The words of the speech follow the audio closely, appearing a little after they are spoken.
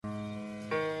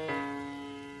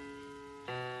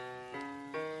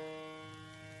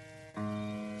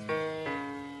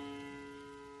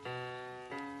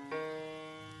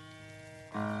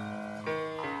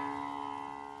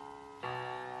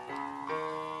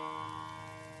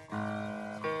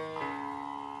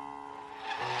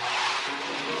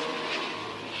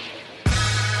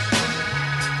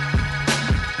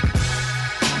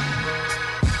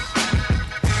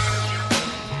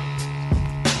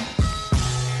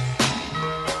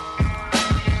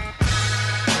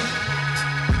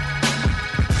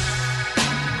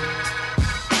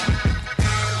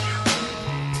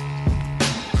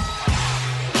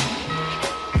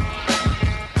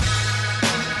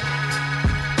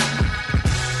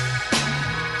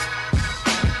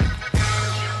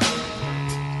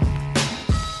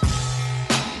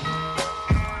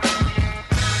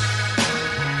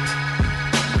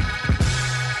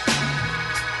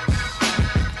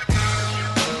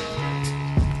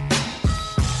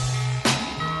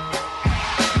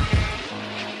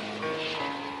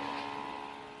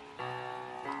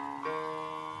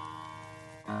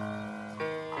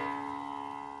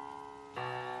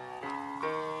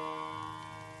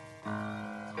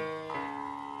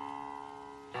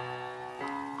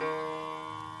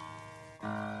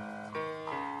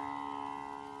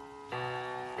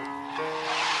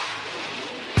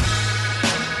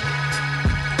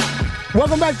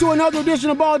Welcome back to another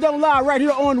edition of Ball Don't Lie right here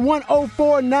on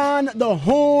 104.9 The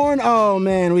Horn. Oh,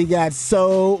 man, we got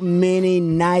so many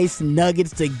nice nuggets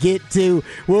to get to.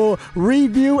 We'll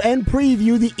review and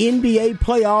preview the NBA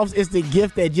playoffs. It's the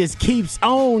gift that just keeps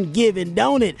on giving,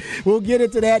 don't it? We'll get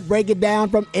into that, break it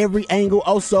down from every angle.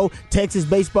 Also, Texas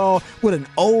baseball with an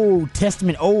Old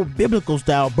Testament, old biblical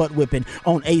style butt whipping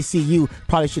on ACU.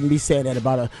 Probably shouldn't be saying that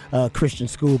about a Christian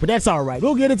school, but that's all right.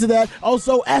 We'll get into that.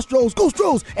 Also, Astros, Go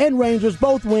Stros, and Rangers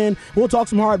both win. We'll talk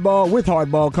some hardball with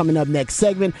hardball coming up next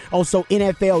segment. Also,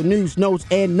 NFL news, notes,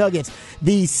 and nuggets.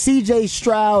 The C.J.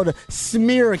 Stroud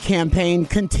smear campaign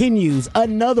continues.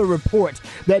 Another report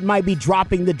that might be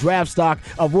dropping the draft stock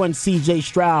of one C.J.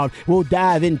 Stroud. We'll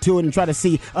dive into it and try to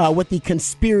see what the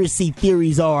conspiracy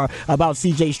theories are about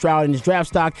C.J. Stroud and his draft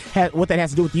stock, what that has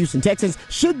to do with the Houston Texans.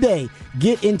 Should they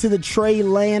get into the Trey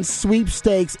Lance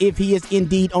sweepstakes if he is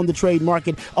indeed on the trade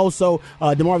market? Also,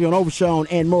 DeMarvion Overshown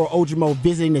and Moro Ojimo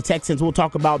visiting the Texans. We'll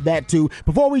talk about that too.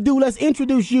 Before we do, let's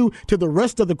introduce you to the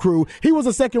rest of the crew. He was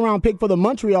a second-round pick for the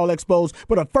Montreal Expos,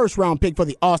 but a first-round pick for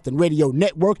the Austin Radio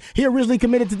Network. He originally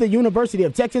committed to the University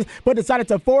of Texas, but decided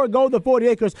to forego the 40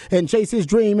 acres and chase his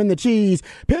dream in the cheese.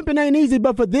 Pimping ain't easy,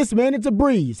 but for this man, it's a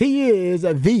breeze. He is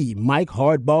the Mike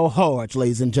Hardball Harge,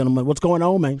 ladies and gentlemen. What's going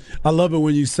on, man? I love it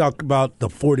when you talk about the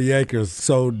 40 acres.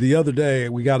 So the other day,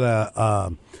 we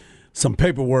got some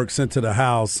paperwork sent to the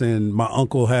house, and my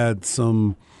uncle had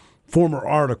some former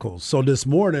articles. So this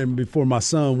morning, before my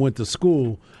son went to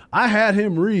school, I had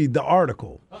him read the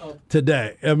article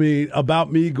today. I mean,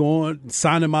 about me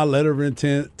signing my letter of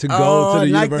intent to go to the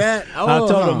university. I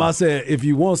told him, I said, if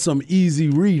you want some easy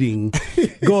reading,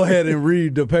 go ahead and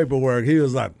read the paperwork. He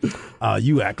was like,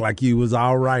 you act like you was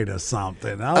all right or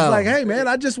something. I was like, hey, man,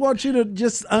 I just want you to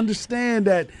just understand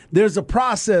that there's a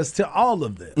process to all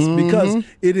of this because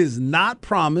it is not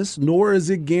promised, nor is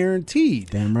it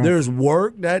guaranteed. Damn right. There's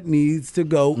work that needs to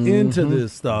go into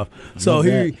this stuff. So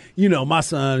my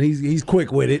son, he's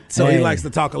quick with it. So he likes to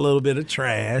talk a little bit of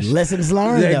trash. Lessons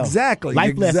learned, though. Exactly.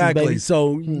 Life lessons, baby.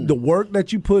 So the work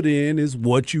that you put in is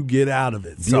what you get out of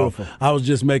it. Beautiful. So I was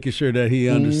just making sure that he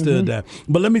understood that.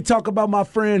 But let me talk about my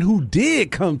friend who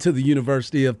did come to the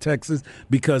University of Texas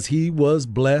because he was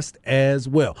blessed as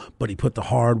well. But he put the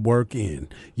hard work in.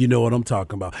 You know what I'm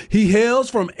talking about. He hails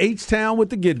from H-Town with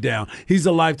the Get Down. He's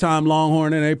a lifetime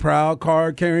Longhorn and a proud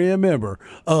card-carrying member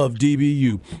of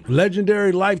DBU.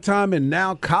 Legendary lifetime and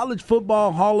now College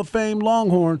Football Hall of Fame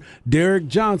Longhorn Derek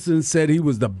Johnson said he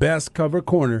was the best cover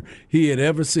corner he had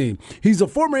ever seen. He's a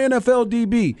former NFL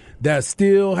DB that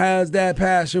still has that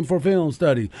passion for film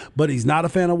study, but he's not a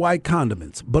fan of white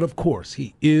condiments. But of course,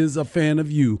 he is a fan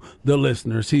of you, the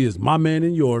listeners. He is my man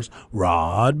and yours,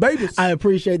 Rod Babers. I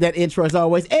appreciate that intro as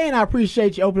always, and I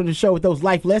appreciate you opening the show with those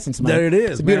life lessons, man. There it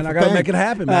is, man. I got to make it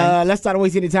happen, man. Let's start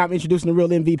always anytime introducing the real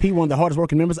MVP, one of the hardest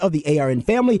working members of the ARN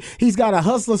family. He's got a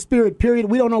hustler spirit, period.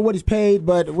 We don't know what he's paid,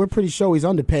 but we're pretty sure he's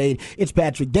underpaid. It's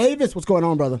Patrick Davis. What's going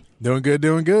on, brother? Doing good,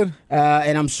 doing good.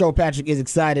 And I'm sure Patrick is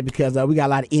excited because we got a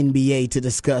lot of NBA to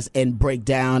discuss and break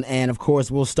down. And, of course,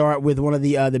 we'll start with one of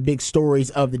the big stories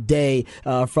of the day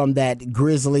from that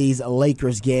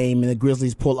Grizzlies-Lakers game. And the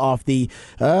Grizzlies pull off the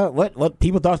what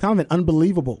people thought was kind of an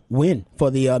unbelievable win for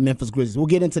the Memphis Grizzlies. We'll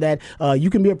get into that. You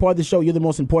can be a part of the show. You're the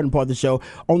most important part of the show.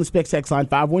 On the Specs text line,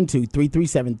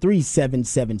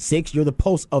 512-337-3776. You're the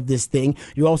pulse of this thing.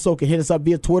 You also can hit us up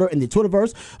via Twitter in the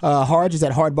Twitterverse. Harge is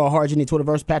at Hardball Harge in the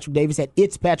Twitterverse. Patrick Davis at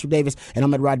It's Patrick Davis. And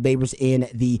I'm at Rod Babers in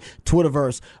the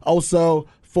Twitterverse. Also,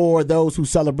 for those who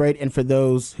celebrate and for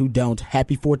those who don't,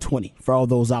 happy 420 for all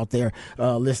those out there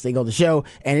listening on the show.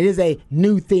 And it is a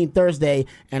new theme Thursday,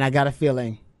 and I got a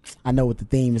feeling I know what the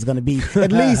theme is going to be,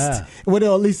 at least what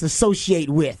it'll at least associate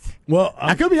with. Well,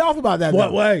 I could be off about that.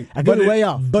 What way? I could be way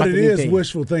off. But it is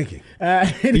wishful thinking.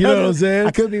 You know what I'm saying?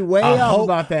 I could be way off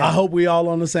about that. I hope we all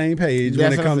on the same page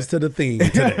when it comes to the theme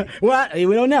today. Well,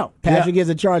 we don't know. Patrick is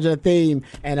in charge of the theme,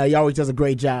 and he always does a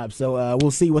great job. So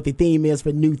we'll see what the theme is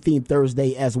for New Theme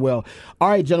Thursday as well. All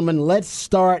right, gentlemen, let's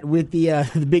start with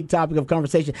the big topic of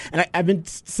conversation. And I've been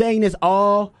saying this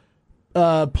all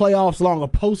playoffs long or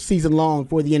postseason long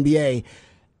for the NBA.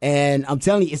 And I'm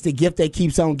telling you, it's the gift that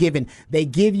keeps on giving. They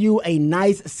give you a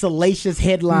nice, salacious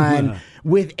headline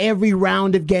with every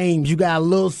round of games. You got a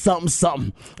little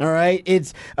something. All right?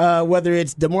 It's whether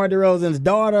it's DeMar DeRozan's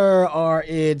daughter or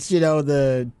it's,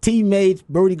 the teammates,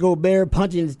 Rudy Gobert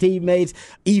punching his teammates,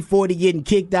 E40 getting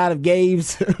kicked out of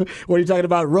games. What are you talking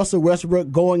about? Russell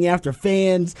Westbrook going after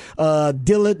fans.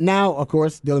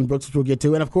 Dylan Brooks, which we'll get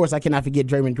to. And, of course, I cannot forget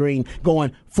Draymond Green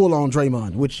going full-on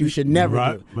Draymond, which you should never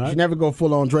do. You should never go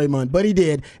full-on Draymond. But he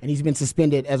did, and he's been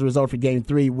suspended as a result for Game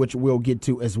 3, which we'll get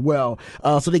to as well.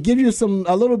 So they give you some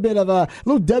a little bit of a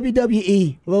little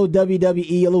WWE, a little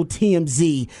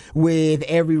TMZ with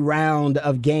every round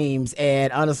of games,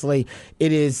 and honestly,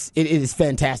 it is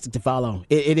fantastic to follow.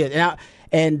 It is.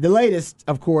 And the latest,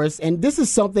 of course, and this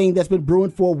is something that's been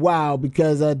brewing for a while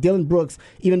because Dillon Brooks,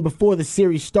 even before the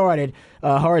series started,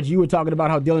 Harge, you were talking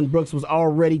about how Dillon Brooks was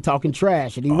already talking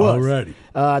trash, and he was. Already.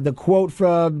 The quote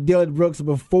from Dillon Brooks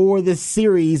before the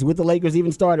series with the Lakers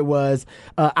even started was,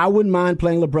 I wouldn't mind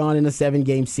playing LeBron in a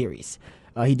 7-game series.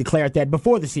 He declared that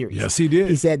before the series. Yes, he did.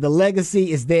 He said the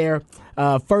legacy is there.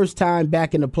 First time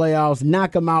back in the playoffs,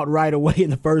 knock them out right away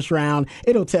in the first round.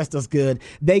 It'll test us good.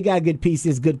 They got good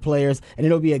pieces, good players, and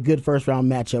it'll be a good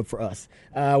first-round matchup for us.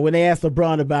 When they asked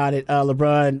LeBron about it,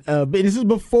 this is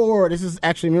before. This is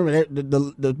actually,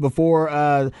 remember,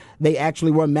 before they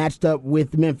actually were matched up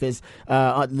with Memphis.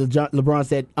 LeBron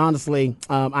said, honestly,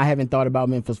 I haven't thought about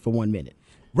Memphis for 1 minute.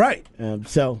 Right.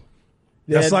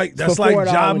 That's like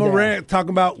Ja Morant talking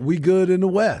about we good in the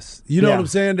West. You know what I'm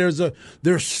saying?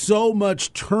 There's so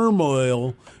much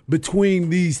turmoil between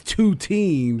these two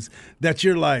teams that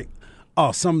you're like,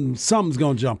 oh, something's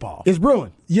gonna jump off. It's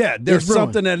brewing. Yeah, there's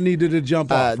something that needed to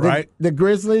jump off, right? The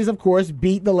Grizzlies, of course,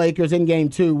 beat the Lakers in Game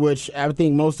 2, which I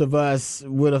think most of us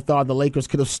would have thought the Lakers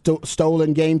could have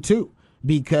stolen Game 2.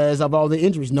 Because of all the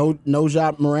injuries. No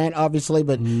Ja Morant, obviously,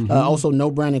 but also no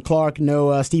Brandon Clark,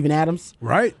 no Steven Adams.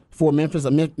 Right. For Memphis,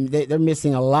 they're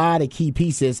missing a lot of key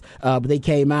pieces, but they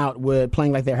came out with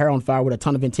playing like their hair on fire with a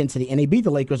ton of intensity, and they beat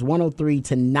the Lakers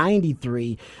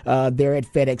 103-93 there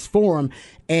at FedEx Forum.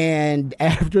 And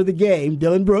after the game,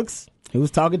 Dillon Brooks, who was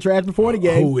talking trash before the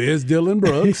game. Who is Dillon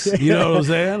Brooks? You know what I'm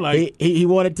saying? Like he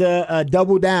wanted to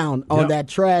double down on that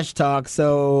trash talk.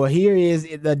 So here is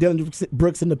Dillon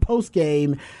Brooks in the post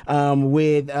game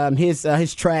with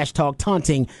his trash talk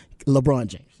taunting LeBron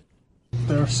James.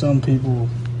 There are some people,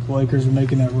 the Lakers are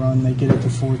making that run, they get it to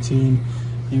 14.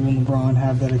 You and LeBron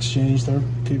have that exchange. There are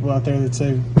people out there that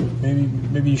say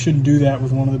maybe you shouldn't do that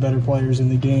with one of the better players in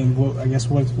the game. What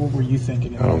were you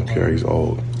thinking? I don't care. He's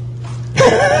old.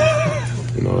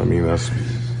 You know what I mean? I was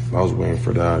waiting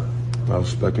for that. I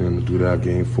was expecting him to do that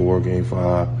Game 4, Game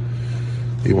 5.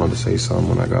 He wanted to say something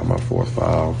when I got my 4th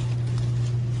foul.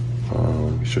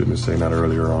 He should have been saying that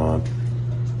earlier on.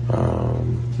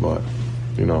 But,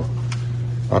 you know,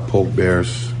 I poke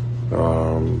bears.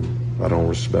 I don't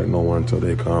respect no one until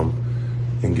they come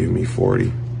and give me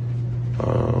 40.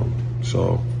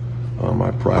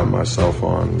 I pride myself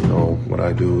on, you know, what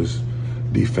I do is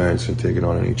defense and taking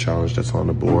on any challenge that's on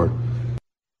the board.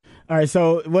 All right,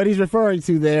 so what he's referring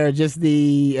to there, just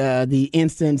the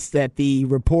instance that the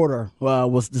reporter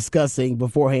was discussing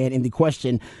beforehand in the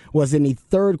question, was in the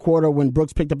third quarter when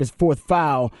Brooks picked up his 4th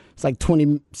foul. It's like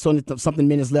 20-something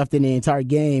minutes left in the entire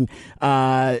game.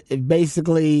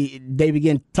 Basically, they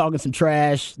began talking some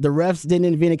trash. The refs didn't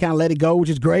intervene and kind of let it go, which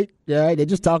is great. Right? They're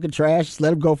just talking trash. Just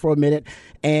let them go for a minute.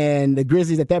 And the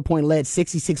Grizzlies at that point led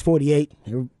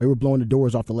 66-48. They were blowing the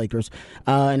doors off the Lakers.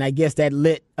 And I guess that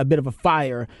lit a bit of a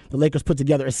fire. The Lakers put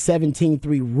together a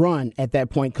 17-3 run at that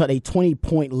point, cut a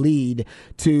 20-point lead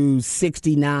to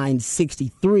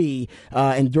 69-63.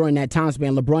 And during that time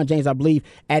span, LeBron James, I believe,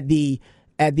 at the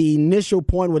initial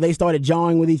point where they started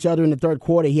jawing with each other in the third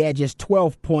quarter, he had just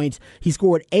 12 points. He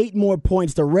scored 8 more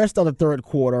points the rest of the third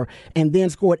quarter and then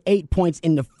scored 8 points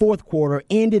in the fourth quarter,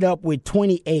 ended up with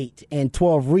 28 and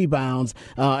 12 rebounds.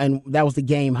 And that was the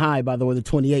game high, by the way, the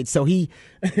 28. So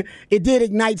it did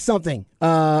ignite something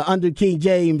under King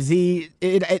James.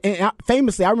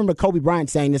 Famously, I remember Kobe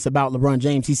Bryant saying this about LeBron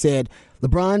James. He said,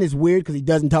 LeBron is weird because he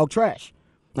doesn't talk trash.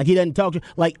 Like he doesn't talk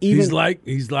like even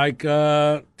he's like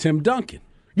Tim Duncan.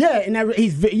 Yeah, and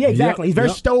exactly. Yep, he's very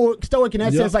stoic in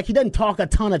that sense. Like he doesn't talk a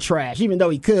ton of trash, even though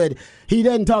he could. He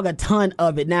doesn't talk a ton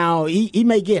of it. Now he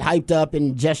may get hyped up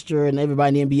and gesture, and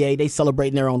everybody in the NBA they celebrate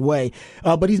in their own way.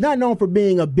 But he's not known for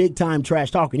being a big time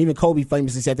trash talker. And even Kobe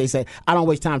famously said, I don't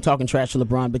waste time talking trash to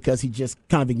LeBron because he just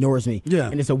kind of ignores me.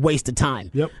 Yeah, and it's a waste of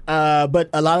time. Yep. But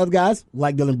a lot of guys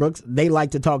like Dillon Brooks, they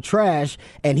like to talk trash,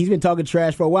 and he's been talking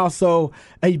trash for a while. So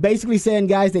he's basically saying,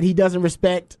 guys, that he doesn't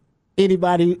respect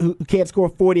anybody who can't score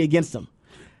 40 against him.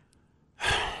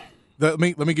 Let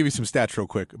me give you some stats real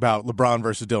quick about LeBron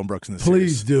versus Dillon Brooks in this series.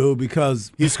 Please do,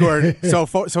 because he scored so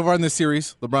far in this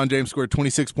series. LeBron James scored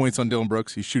 26 points on Dillon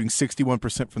Brooks. He's shooting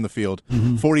 61% from the field,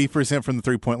 40% from the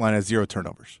 3-point line, has 0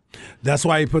 turnovers. That's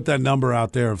why he put that number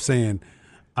out there of saying,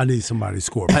 I need somebody to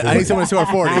score 40. I need someone to score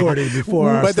 40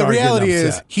 before. But the reality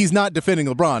is, he's not defending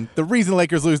LeBron. The reason the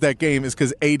Lakers lose that game is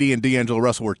because AD and D'Angelo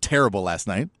Russell were terrible last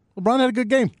night. LeBron had a good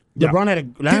game. LeBron had a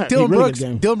Dillon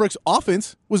Brooks'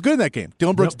 offense was good in that game.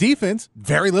 Dillon Brooks' defense,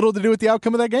 very little to do with the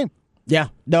outcome of that game. Yeah,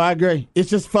 no, I agree. It's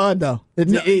just fun, though.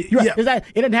 It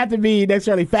doesn't have to be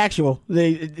necessarily factual.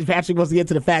 If actually wants to get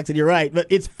to the facts, and you're right, but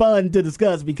it's fun to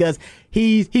discuss because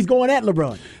he's going at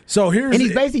LeBron. So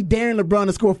he's basically daring LeBron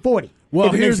to score 40.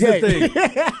 Well, here's the thing.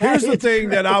 Here's the thing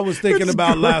that I was thinking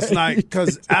about last night,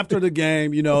 because after the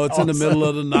game, it's in the middle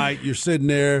of the night. You're sitting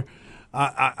there.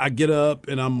 I get up,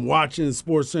 and I'm watching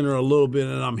SportsCenter a little bit,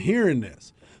 and I'm hearing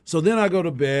this. So then I go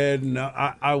to bed, and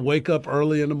I wake up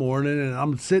early in the morning, and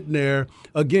I'm sitting there.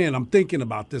 Again, I'm thinking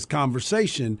about this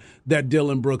conversation that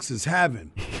Dillon Brooks is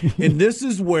having. And this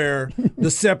is where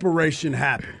the separation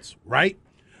happens, right?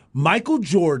 Michael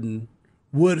Jordan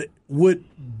would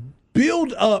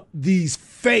build up these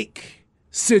fake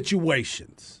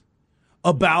situations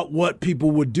about what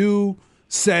people would do,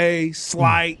 say,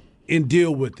 slight, and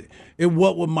deal with it. And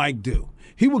what would Mike do?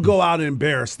 He would go out and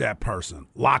embarrass that person,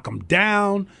 lock them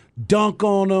down, dunk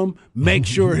on them, make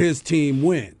sure his team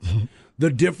wins. The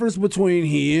difference between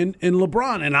he and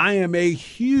LeBron, and I am a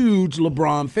huge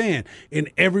LeBron fan,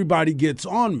 and everybody gets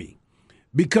on me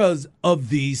because of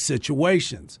these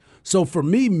situations. So for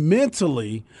me,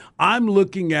 mentally, I'm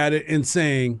looking at it and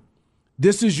saying,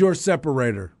 this is your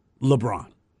separator, LeBron.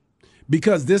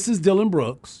 Because this is Dillon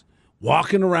Brooks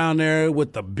walking around there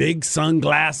with the big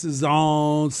sunglasses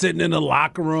on, sitting in the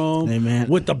locker room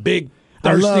with the big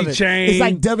thirsty chain. It's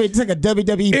like a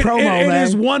WWE promo, man. It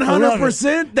is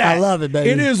 100% that. I love it, baby.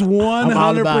 It is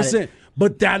 100%.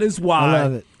 But that is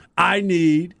why I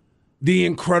need the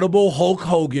incredible Hulk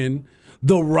Hogan,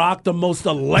 The Rock, the most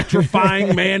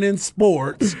electrifying man in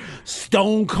sports,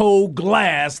 Stone Cold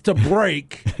Glass to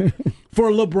break for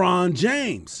LeBron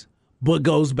James. But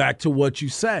goes back to what you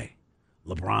say.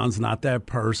 LeBron's not that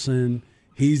person.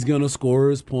 He's going to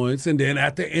score his points. And then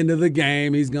at the end of the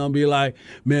game, he's going to be like,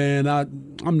 man,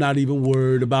 I'm not even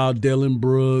worried about Dillon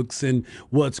Brooks and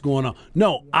what's going on.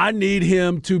 No, I need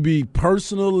him to be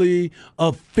personally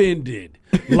offended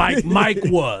like Mike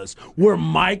was, where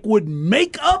Mike would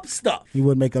make up stuff. He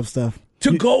would make up stuff.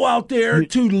 To go out there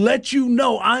to let you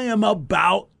know I am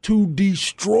about to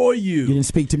destroy you. You didn't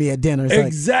speak to me at dinner. It's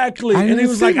exactly. Like, and he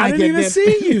was like, I didn't even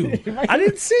see you. I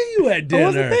didn't see you at dinner. I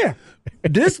wasn't there.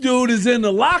 This dude is in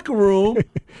the locker room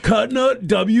cutting a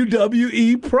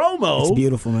WWE promo. It's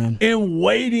beautiful, man. And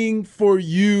waiting for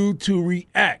you to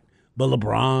react. But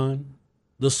LeBron,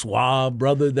 the suave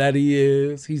brother that he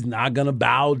is, he's not going to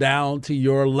bow down to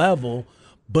your level.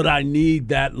 But I need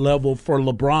that level for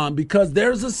LeBron because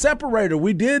there's a separator.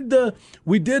 We did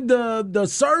the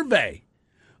survey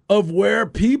of where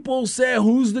people said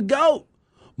who's the GOAT.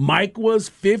 Mike was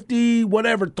 3%,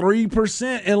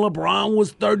 and LeBron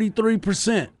was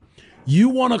 33%. You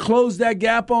want to close that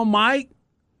gap on Mike?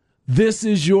 This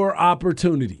is your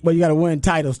opportunity. But you got to win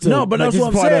titles too. No, but that's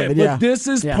what I'm saying. But this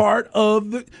is part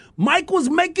of the. Mike was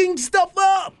making stuff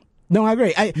up. No, I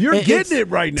agree. You're getting it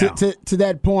right now. To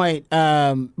that point,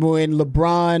 when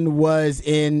LeBron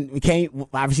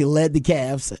obviously led the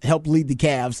Cavs, helped lead the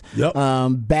Cavs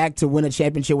back to win a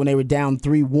championship when they were down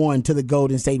 3-1 to the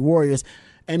Golden State Warriors.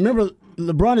 And remember,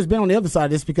 LeBron has been on the other side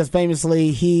of this because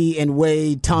famously he and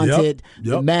Wade taunted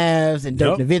the Mavs and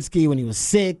Dirk Nowitzki when he was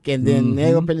sick, and then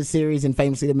they up in the series, and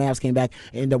famously the Mavs came back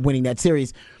and ended up winning that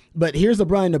series. But here's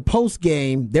LeBron in the post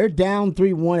game. They're down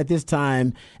 3-1 at this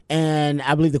time, and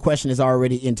I believe the question is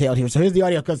already entailed here. So here's the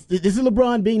audio, because this is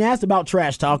LeBron being asked about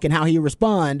trash talk and how he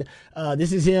respond.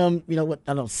 This is him,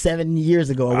 7 years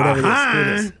ago or whatever it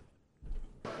is.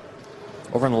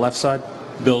 Over on the left side.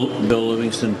 Bill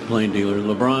Livingston, plain dealer.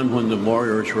 LeBron, when the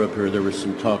Warriors were up here, there was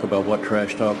some talk about what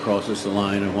trash talk crosses the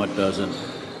line and what doesn't.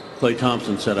 Klay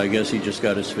Thompson said, I guess he just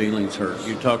got his feelings hurt.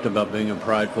 You talked about being a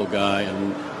prideful guy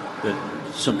and that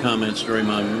some comments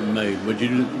Draymond made. Would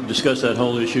you discuss that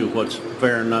whole issue of what's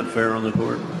fair and not fair on the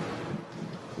court?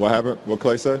 What happened? What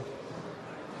Klay said?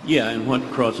 Yeah, and what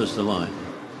crosses the line?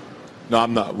 No,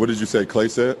 I'm not. What did you say Klay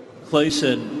said? Klay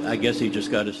said, I guess he just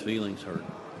got his feelings hurt.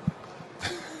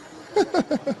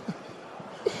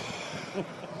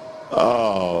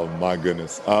 Oh, my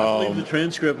goodness. I believe the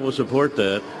transcript will support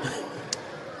that.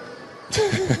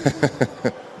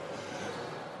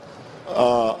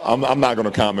 I'm not going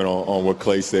to comment on what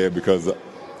Klay said because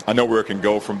I know where it can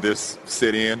go from this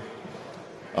sit-in.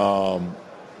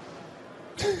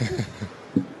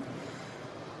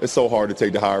 It's so hard to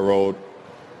take the high road.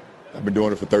 I've been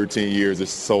doing it for 13 years. It's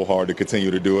so hard to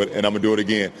continue to do it, and I'm going to do it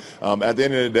again. At the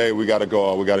end of the day, we got to go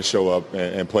out. We got to show up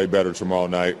and play better tomorrow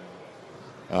night.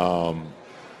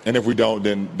 And if we don't,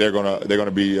 then they're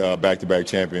gonna be back-to-back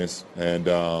champions, and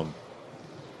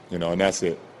and that's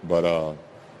it. But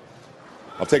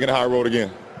I'm taking the high road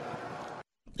again.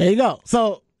 There you go.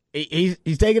 So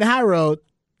he's taking the high road.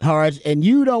 Harge, and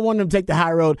you don't want him to take the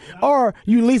high road, or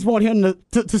you at least want him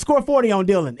to score 40 on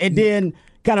Dillon, and then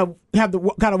kind of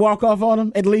walk off on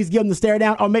him, at least give him the stare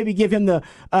down, or maybe give him the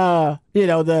Tony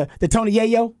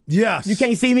Yayo. Yes. You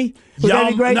can't see me?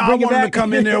 I want him to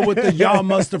come in there with the y'all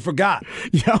must have forgot.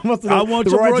 I want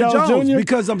the Roy Jones Jr.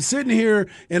 because I'm sitting here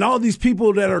and all these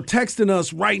people that are texting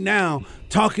us right now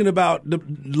talking about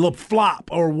the flop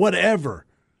or whatever.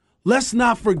 Let's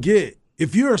not forget,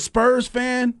 if you're a Spurs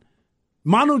fan,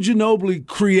 Manu Ginobili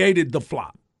created the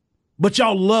flop, but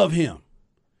y'all love him.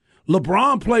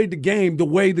 LeBron played the game the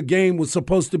way the game was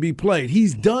supposed to be played.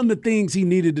 He's done the things he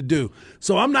needed to do.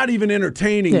 So I'm not even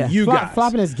entertaining you guys.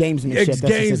 Flopping is gamesmanship. It's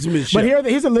gamesmanship. But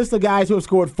here's a list of guys who have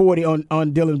scored 40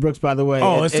 on Dillon Brooks, by the way.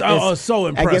 Oh, it's so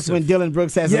impressive. I guess when Dillon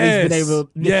Brooks has at least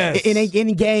been able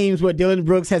in games where Dillon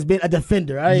Brooks has been a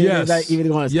defender. Yes.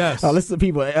 Listen to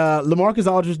people. LaMarcus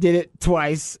Aldridge did it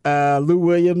twice. Lou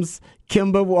Williams,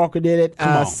 Kemba Walker did it.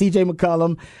 C.J.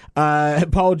 McCollum,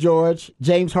 Paul George,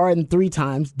 James Harden 3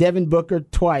 times, Devin Booker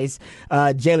twice,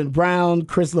 Jaylen Brown,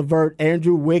 Chris LeVert,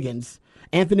 Andrew Wiggins,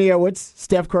 Anthony Edwards,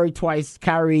 Steph Curry twice,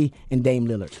 Kyrie, and Dame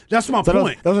Lillard. That's my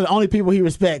point. Those are the only people he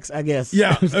respects, I guess.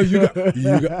 Yeah,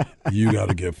 you got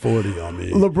to get 40 on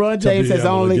me. LeBron James has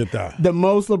only the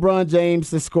most LeBron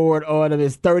James has scored on him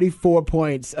is 34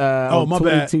 points on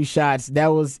 22 shots. That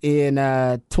was in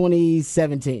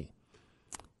 2017.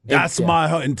 That's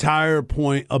my entire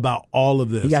point about all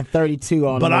of this. He got 32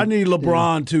 on him. But I need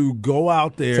LeBron to go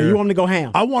out there. So you want him to go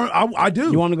ham? I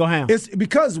do. You want him to go ham? It's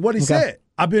because what he said.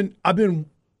 I've been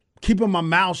keeping my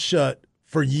mouth shut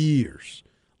for years.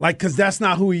 Because that's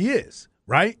not who he is,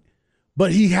 right?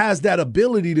 But he has that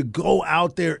ability to go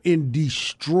out there and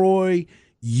destroy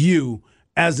you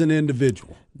as an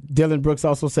individual. Dillon Brooks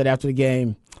also said after the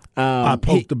game, I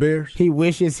poked the Bears. He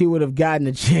wishes he would have gotten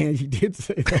a chance. He did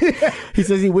say that. He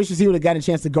says he wishes he would have gotten a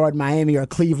chance to guard Miami or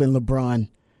Cleveland LeBron.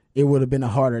 It would have been a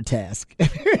harder task.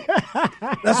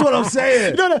 That's what I'm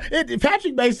saying.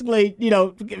 Patrick basically,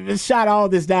 shot all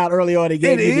this down early on. He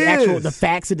gave me the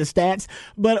facts and the stats.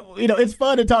 But, it's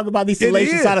fun to talk about these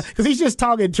salacious side because he's just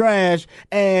talking trash.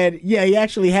 And, he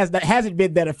actually hasn't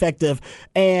been that effective.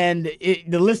 And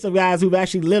the list of guys who've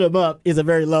actually lit him up is a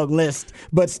very long list.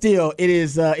 But still,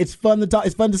 it's fun to talk.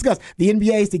 It's fun to discuss. The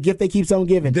NBA is the gift that keeps on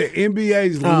giving. The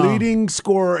NBA's leading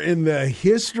scorer in the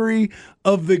history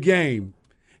of the game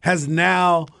has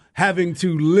now having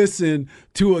to listen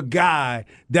to a guy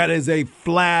that is a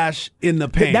flash in the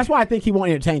paint. That's why I think he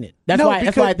won't entertain it. That's why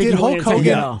I think he won't entertain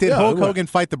it. Did Hulk Hogan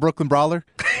fight the Brooklyn Brawler?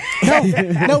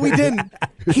 No, he didn't.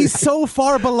 He's so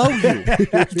far below you.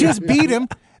 Just beat him.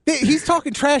 He's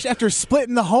talking trash after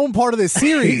splitting the home part of the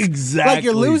series. Exactly. Like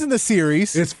you're losing the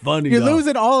series. It's funny. You're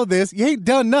losing all of this. You ain't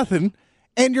done nothing,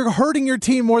 and you're hurting your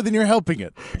team more than you're helping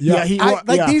it.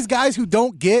 These guys who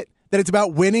don't get that it's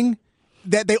about winning,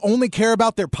 that they only care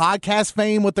about their podcast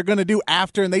fame, what they're going to do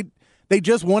after, and they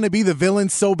just want to be the villain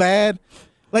so bad.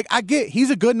 Like, I get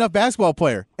he's a good enough basketball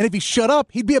player, and if he shut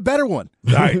up, he'd be a better one.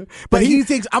 Right. But he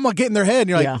thinks, I'm going to get in their head, and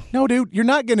you're like, no, dude, you're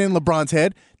not getting in LeBron's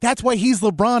head. That's why he's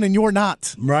LeBron and you're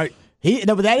not. Right.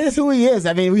 But that is who he is.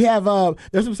 I mean, we have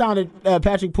there's some sound that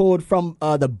Patrick pulled from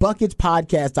the Buckets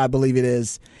podcast, I believe it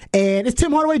is, and it's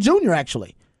Tim Hardaway Jr.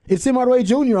 actually. It's Tim Hardaway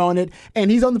Jr. on it, and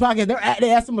he's on the podcast.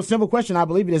 They asked him a simple question, I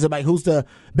believe it is, about who's the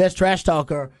best trash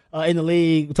talker in the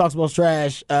league, who talks about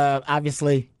trash.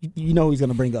 Obviously, you know who he's going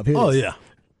to bring up here. Yeah.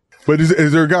 But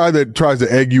is there a guy that tries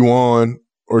to egg you on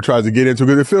or tries to get into it?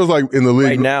 Because it feels like in the league.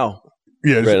 Right now.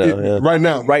 Yeah, right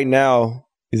now. Right now.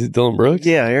 Is it Dillon Brooks?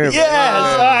 Yeah, everybody.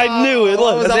 Yes, I knew it.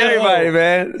 Look, it's everybody,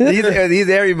 man. He's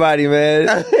everybody,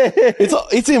 man.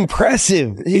 It's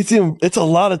impressive. It's a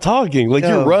lot of talking. Like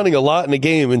you're running a lot in a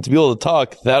game, and to be able to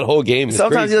talk that whole game is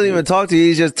sometimes crazy, he doesn't even talk to you.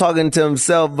 He's just talking to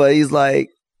himself, but he's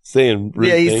like saying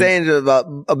he's saying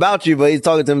about you, but he's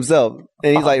talking to himself,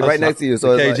 and he's like right next to you.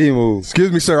 So it's KG move. Excuse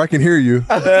me, sir, I can hear you.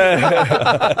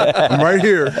 I'm right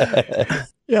here.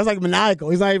 Yeah, it's like maniacal.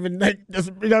 He's not even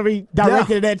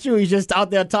directed at you. He's just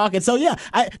out there talking. So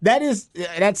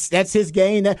that's his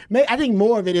game. I think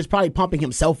more of it is probably pumping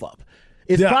himself up.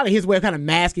 It's probably his way of kind of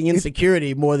masking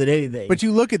insecurity more than anything. But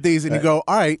you look at these and you go,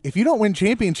 all right, if you don't win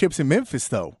championships in Memphis,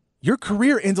 though, your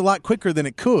career ends a lot quicker than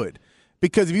it could.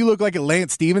 Because if you look like a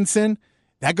Lance Stevenson,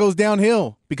 that goes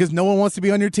downhill because no one wants to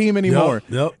be on your team anymore.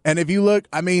 Yep. And if you look,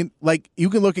 you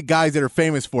can look at guys that are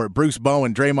famous for it, Bruce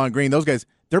Bowen, Draymond Green, those guys,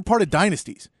 they're part of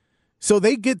dynasties. So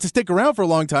they get to stick around for a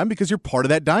long time because you're part of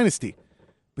that dynasty.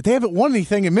 but they haven't won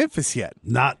anything in Memphis yet.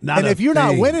 Not and if you're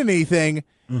not winning anything,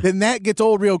 then that gets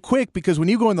old real quick because when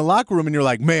you go in the locker room and you're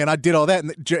like, man, I did all that,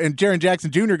 and Jaren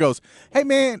Jackson Jr. goes, hey,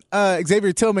 man,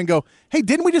 Xavier Tillman go, hey,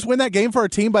 didn't we just win that game for our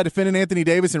team by defending Anthony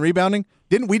Davis and rebounding?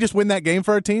 Didn't we just win that game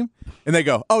for our team? And they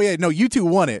go, oh, yeah, no, you two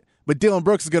won it. But Dillon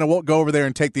Brooks is going to go over there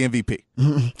and take the MVP.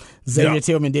 Xavier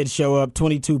Tillman did show up,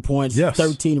 22 points,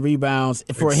 13 rebounds.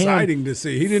 For exciting to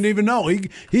see. He didn't even know. He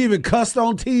even cussed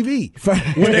on TV.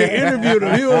 When they interviewed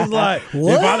him, he was like,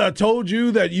 what? If I'd have told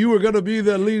you that you were going to be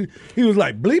the lead, he was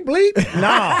like, bleep, bleep?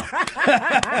 Nah.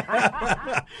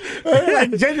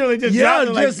 Like, genuinely just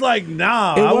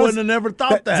nah. I wouldn't have never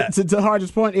thought that. To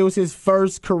Harden's point, it was his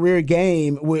first career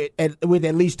game with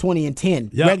at least 20 and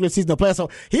 10 regular season of play. So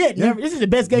he had never. This is the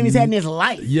best game he's had in his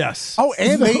life. Yes. Oh,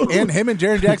 and him and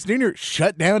Jaren Jackson Jr.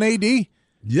 shut down AD.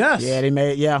 Yes. Yeah, they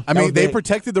made. Yeah. I mean, they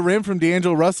protected the rim from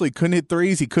D'Angelo Russell. He couldn't hit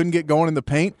threes. He couldn't get going in the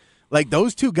paint. Like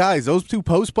those two guys, those two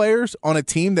post players on a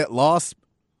team that lost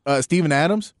Steven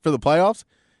Adams for the playoffs.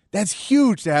 That's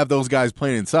huge to have those guys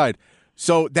playing inside.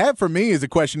 So that for me is the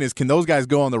question: is can those guys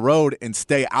go on the road and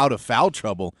stay out of foul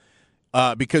trouble?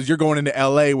 Because you're going into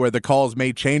LA where the calls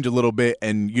may change a little bit,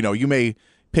 and you may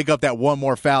pick up that one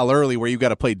more foul early where you got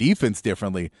to play defense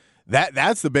differently.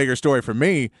 That's the bigger story for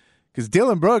me because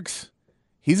Dillon Brooks,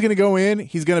 he's going to go in,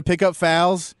 he's going to pick up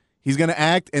fouls, he's going to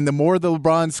act, and the more the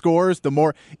LeBron scores, the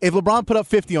more – if LeBron put up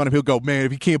 50 on him, he'll go, man,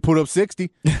 if you can't put up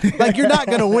 60. Like, you're not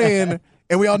going to win,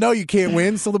 and we all know you can't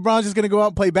win, so LeBron's just going to go out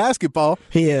and play basketball.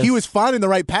 He was finding the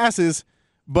right passes,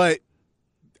 but,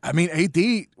 I mean,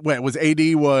 He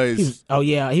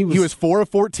was 4 of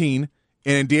 14,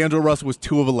 and D'Angelo Russell was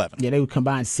 2 of 11. Yeah, they would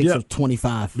combine 6 of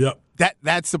 25. Yep.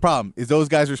 That's the problem. Is those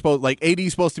guys are supposed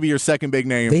AD's supposed to be your second big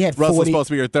name. Russell's supposed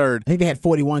to be your third. I think they had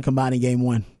 41 combined in game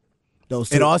one. Those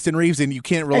two. And Austin Reeves, and you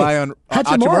can't rely on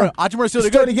Hachimura. Hachimura's still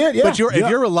good. Yeah. But if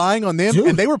you're relying on them,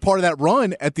 and they were part of that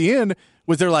run at the end,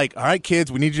 was they're like, all right,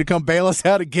 kids, we need you to come bail us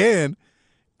out again.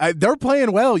 They're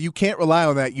playing well. You can't rely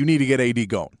on that. You need to get AD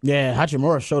going. Yeah,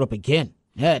 Hachimura showed up again.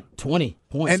 He had 20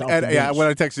 points. And what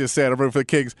I texted you said, I'm rooting for the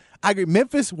Kings. I agree.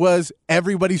 Memphis was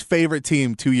everybody's favorite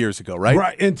team 2 years ago, right?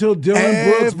 Right, until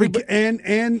Dillon Brooks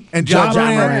and John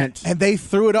Morant. And they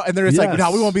threw it up, and they're just like,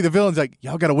 no, we won't be the villains. Like,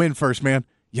 y'all got to win first, man.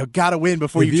 You got to win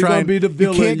before you try and be the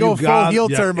villain. You can't go full heel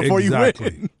turn before you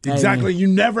win. Exactly. You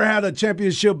never had a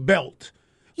championship belt.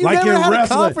 You like never had a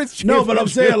conference championship. No, but I'm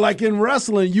saying like in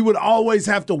wrestling, you would always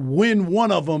have to win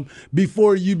one of them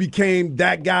before you became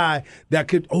that guy that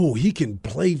could, he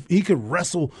could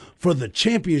wrestle for the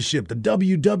championship, the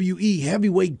WWE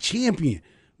heavyweight champion.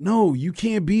 No, you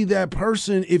can't be that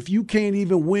person if you can't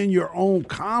even win your own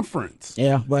conference.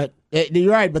 Yeah, but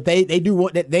you're right. But they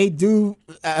do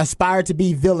aspire to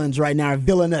be villains right now,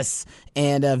 villainous,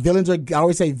 and villains I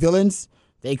always say villains.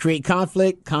 They create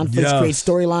conflict. Conflicts create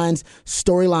storylines.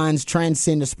 Storylines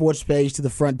transcend the sports page to the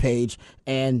front page,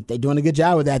 and they're doing a good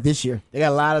job with that this year. They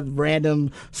got a lot of random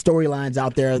storylines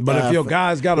out there. But if your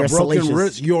guy's got a broken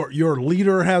wrist, your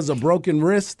leader has a broken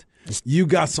wrist, you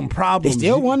got some problems. They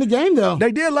still won the game, though.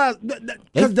 They did last.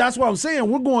 Because that's what I'm saying.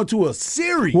 We're going to a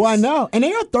series. Well, I know. And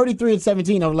they are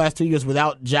 33-17 over the last 2 years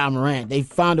without Ja Morant. They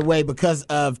found a way because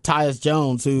of Tyus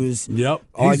Jones, who's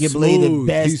arguably the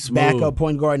best backup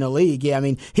point guard in the league. Yeah, I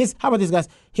mean, how about this, guys?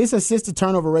 His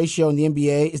assist-to-turnover ratio in the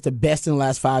NBA is the best in the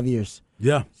last 5 years.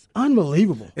 Yeah.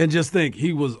 Unbelievable. And just think,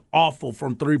 he was awful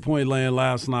from three-point land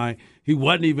last night. He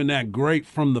wasn't even that great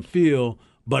from the field,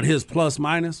 but his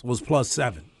plus-minus was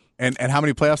 +7. And how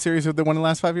many playoff series have they won in the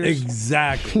last 5 years?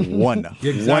 Exactly. One.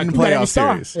 Exactly. One playoff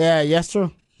series. Yeah, yes,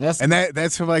 true. And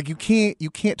that's like you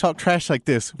can't talk trash like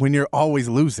this when you're always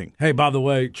losing. Hey, by the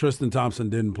way, Tristan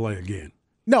Thompson didn't play again.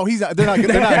 No, they're not. You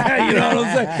know what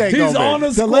I'm saying? He's on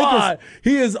a squad.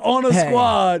 He is on a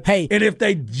squad. Hey, and if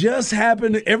they just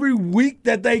happen every week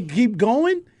that they keep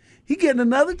going, he getting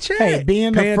another check. Hey,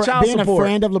 being a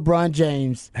friend of LeBron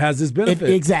James has his benefit.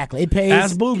 Exactly. It pays.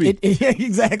 As Booby.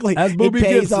 Exactly. As Booby It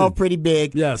pays Gibson. off pretty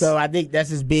big. Yes. So I think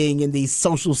that's just being in the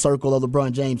social circle of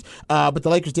LeBron James. But the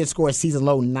Lakers did score a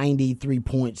season-low 93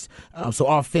 points. So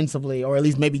offensively, or at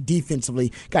least maybe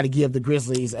defensively, got to give the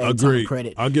Grizzlies a ton of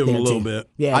credit. I'll give them a little bit.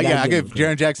 Yeah, I give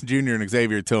Jaren Jackson Jr. and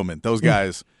Xavier Tillman. Those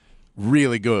guys,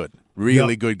 really good.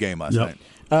 Really good game last night.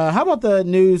 How about the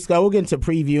news? We'll get into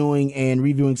previewing and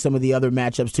reviewing some of the other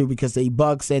matchups, too, because the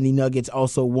Bucks and the Nuggets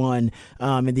also won.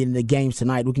 And then the games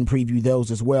tonight, we can preview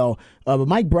those as well. But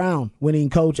Mike Brown, winning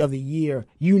Coach of the Year,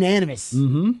 unanimous.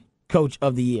 Mm-hmm. coach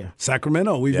of the year?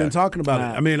 Sacramento. We've been talking about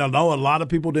it. I mean, I know a lot of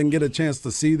people didn't get a chance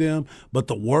to see them, but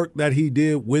the work that he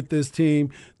did with this team,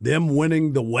 them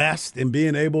winning the West and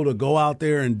being able to go out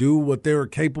there and do what they're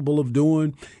capable of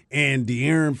doing, and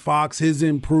De'Aaron Fox, his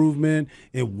improvement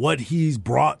and what he's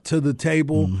brought to the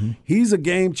table. He's a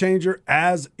game changer,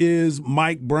 as is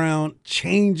Mike Brown,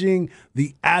 changing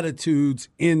the attitudes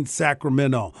in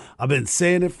Sacramento. I've been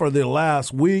saying it for the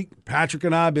last week. Patrick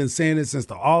and I have been saying it since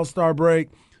the All-Star break.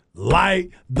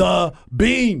 Light the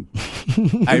beam.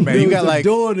 Hey, man, you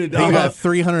got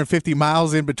 350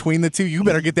 miles in between the two. You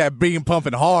better get that beam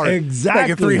pumping hard.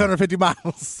 Exactly. 350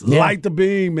 miles. Yeah. Light the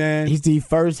beam, man. He's the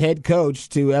first head coach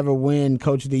to ever win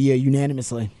Coach of the Year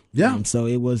unanimously. Yeah. So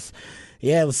it was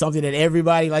something that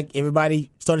everybody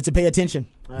started to pay attention.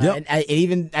 And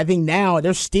I think now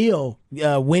they're still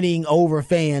winning over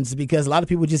fans because a lot of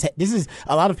people this is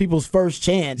a lot of people's first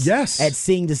chance at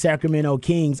seeing the Sacramento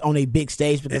Kings on a big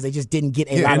stage because they just didn't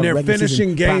get a lot of and they're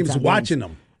finishing games watching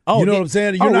them. You know what I'm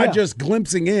saying? You're not just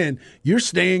glimpsing in. You're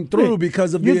staying through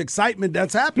because of the excitement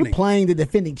that's happening. You're playing the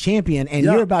defending champion, and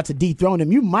you're about to dethrone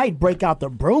them. You might break out the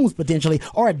brooms potentially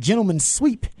or a gentleman's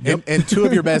sweep. And two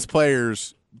of your best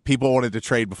players, people wanted to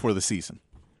trade before the season.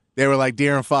 They were like,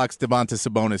 De'Aaron Fox, Domantas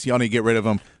Sabonis, y'all need to get rid of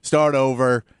them, start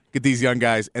over, get these young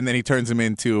guys, and then he turns them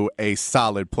into a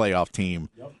solid playoff team.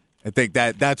 Yep. I think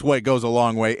that's what goes a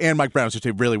long way. And Mike Brown's just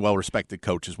a really well-respected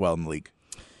coach as well in the league.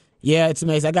 Yeah, it's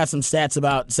amazing. I got some stats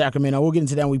about Sacramento. We'll get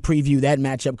into that when we preview that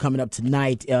matchup coming up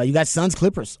tonight. You got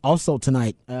Suns-Clippers also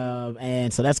tonight,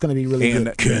 and so that's going to be really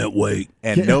good. Can't wait.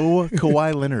 And no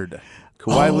Kawhi Leonard.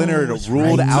 Kawhi Leonard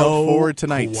ruled out for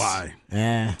tonight. Kawhi.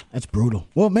 Yeah, that's brutal.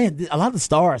 Well, man, a lot of the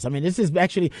stars. I mean, this is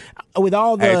actually with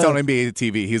all the. Hey, it's on NBA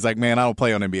TV. He's like, man, I don't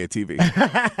play on NBA TV.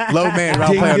 Low man, I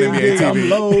don't play on NBA TV.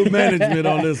 Low management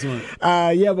on this one.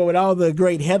 Yeah, but with all the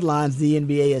great headlines the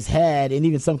NBA has had, and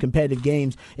even some competitive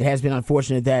games, it has been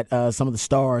unfortunate that some of the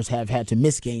stars have had to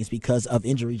miss games because of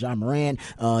injury. John Morant,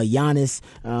 Giannis,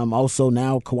 also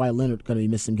now Kawhi Leonard going to be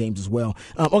missing games as well.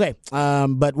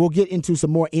 But we'll get into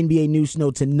some more NBA news,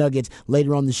 notes, and nuggets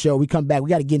later on the show. We come back. We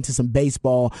got to get into some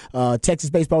baseball. Texas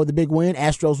baseball with a big win.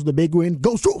 Astros with a big win.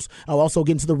 Go Astros! I'll also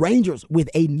get into the Rangers with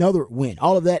another win.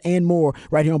 All of that and more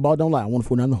right here on Ball Don't Lie.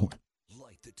 104.9 The Horn.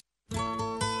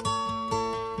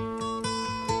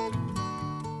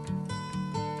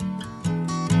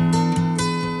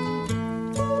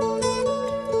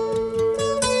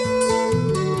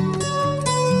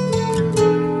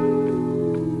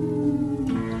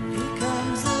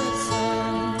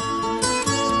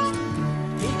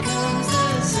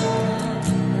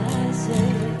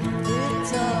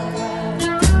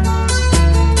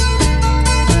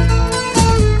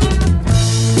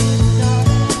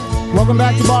 Welcome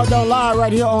back to Ball Don't Lie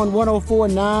right here on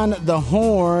 104.9 The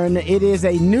Horn. It is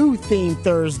a new theme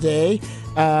Thursday,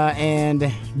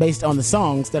 and based on the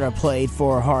songs that are played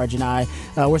for Harj and I,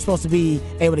 we're supposed to be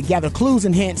able to gather clues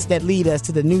and hints that lead us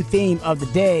to the new theme of the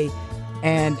day.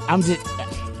 And I'm going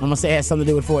to say it has something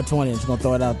to do with 420. I'm just going to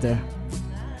throw it out there.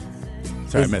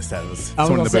 Sorry, I missed that. It was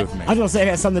someone in the booth with me. I'm going to say it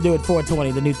has something to do with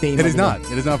 420, the new theme. It is not.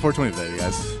 It is not 420 today, you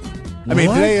guys. I mean,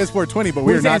 today is 420, but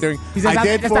we're not doing.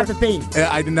 That's not the theme.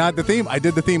 I did not the theme. I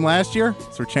did the theme last year,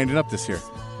 so we're changing up this year.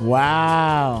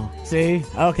 Wow. See?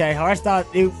 Okay.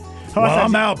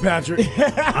 I'm out, Patrick.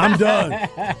 I'm done.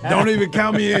 Don't even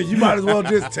count me in. You might as well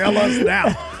just tell us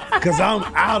now, because I'm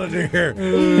out of there.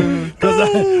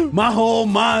 Because my whole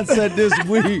mindset this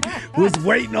week was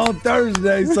waiting on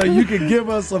Thursday so you could give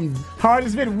us some. Harj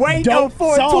has been waiting on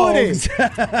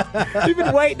 420. You've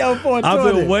been waiting on 420.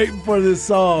 I've been waiting for the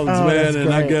songs, man,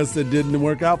 and I guess it didn't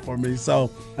work out for me.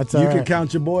 So you can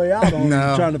count your boy out on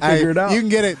trying to figure it out. You can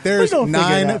get it. There's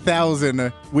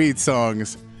 9,000 weed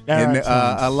songs. And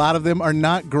a lot of them are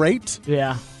not great.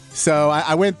 Yeah. So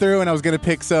I went through and I was going to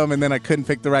pick some, and then I couldn't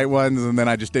pick the right ones, and then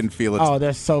I just didn't feel it. Oh,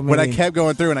 there's so many. When I kept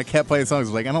going through and I kept playing songs,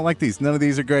 I was like, I don't like these. None of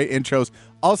these are great intros.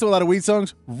 Also, a lot of weed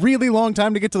songs, really long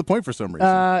time to get to the point for some reason.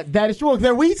 That is true.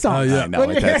 They're weed songs. I know.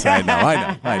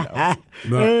 I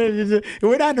know.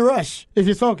 We're not in a rush if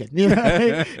you're smoking. You know?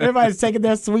 Everybody's taking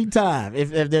their sweet time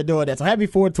if they're doing that. So happy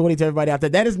 420 to everybody out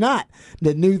there. That is not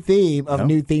the new theme of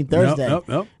New Theme Thursday. Nope.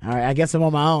 All right, I guess I'm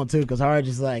on my own, too, because Harj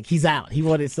is like, he's out. He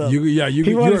wanted some. You're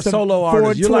a solo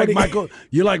artist.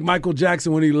 You're like Michael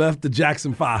Jackson when he left the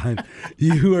Jackson 5.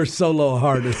 You are solo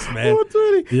artist, man.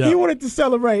 420. Yeah. He wanted to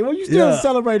celebrate. Well, you still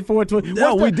celebrate 420.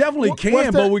 No, we definitely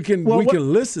can, but we can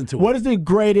listen to it. What is the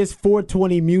greatest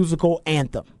 420 musical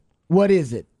anthem? What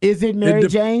is it? Is it Mary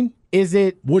Jane? Is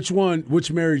it which one?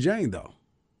 Which Mary Jane though?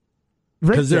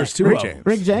 Because there's two of them.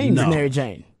 Rick James, Mary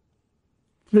Jane.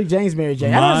 Rick James, Mary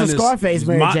Jane. I know it's a Scarface,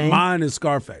 Mary Jane. Mine is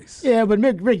Scarface. Yeah, but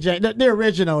Rick James, the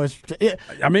original is.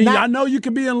 I know you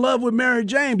can be in love with Mary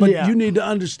Jane, but you need to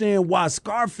understand why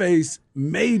Scarface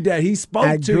made that. He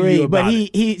spoke to you about but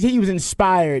he was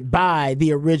inspired by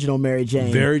the original Mary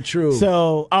Jane. Very true.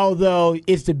 So although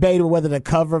it's debatable whether the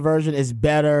cover version is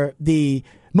better,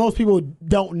 most people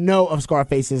don't know of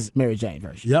Scarface's Mary Jane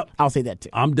version. Yep. I'll say that too.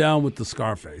 I'm down with the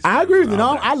Scarface. I agree with you.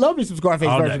 I love me some Scarface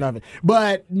version of it.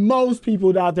 But most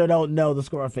people out there don't know the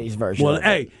Scarface version. Well,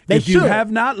 if you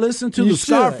have not listened to the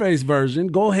Scarface version,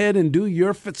 go ahead and do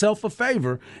yourself a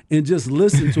favor and just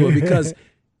listen to it because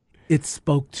it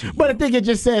spoke to you. But I think it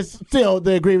just says, still,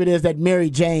 the agreement is that Mary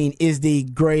Jane is the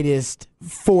greatest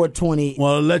 420.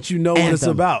 Well, it'll let you know what it's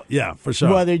about. Yeah, for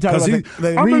sure. Whether you're talking about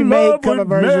the I'm remake in love cover with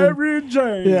version. Mary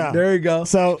Jane. Yeah. There you go.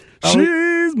 So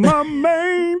she's my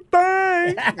main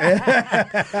thing.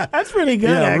 That's pretty good,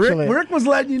 actually. Rick was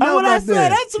letting you know what about I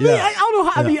said. That's me. I don't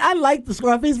know how. Yeah. I mean, I like the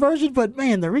Scarface version, but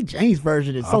man, the Rick James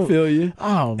version is so. I feel you.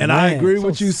 Oh, and I agree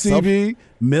with you, CB.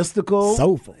 Mystical.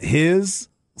 Soulful. His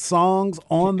songs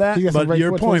on that, but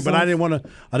your point. But I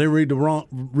didn't read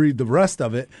the rest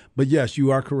of it. But yes,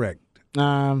 you are correct.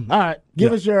 All right,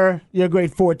 give us your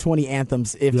great 420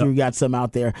 anthems if you got some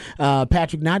out there.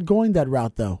 Patrick, not going that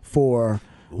route though for.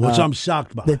 Which I'm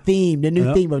shocked by. The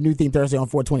new theme of New Theme Thursday on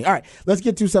 420. All right, let's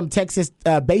get to some Texas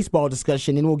baseball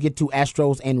discussion, and we'll get to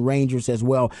Astros and Rangers as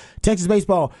well. Texas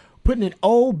baseball putting an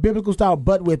old biblical-style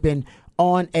butt whipping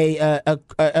on a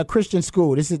Christian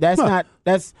school. That's not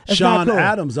Sean cool.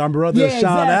 Adams, our brother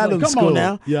Sean Adams. Come school.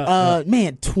 on now.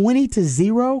 Man,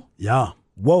 20-0? Yeah.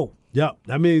 Whoa. Yeah,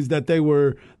 that means that they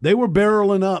were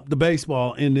barreling up the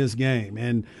baseball in this game.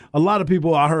 And a lot of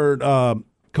people, I heard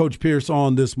Coach Pierce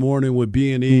on this morning with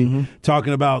B&E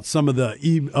talking about some of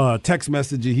the text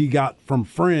messages he got from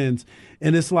friends.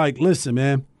 And it's like, listen,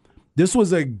 man, this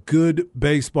was a good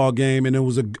baseball game, and it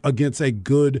was against a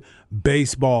good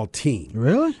baseball team.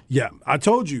 Really? Yeah. I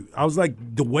told you. I was like,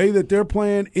 the way that they're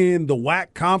playing in the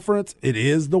WAC conference, it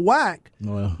is the WAC.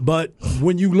 Well. But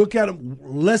when you look at them,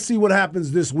 let's see what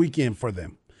happens this weekend for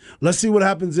them. Let's see what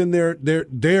happens in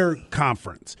their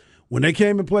conference. When they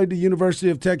came and played the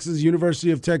University of Texas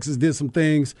did some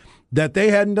things that they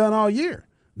hadn't done all year.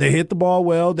 They hit the ball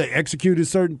well, they executed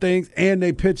certain things, and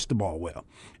they pitched the ball well.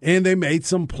 And they made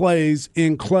some plays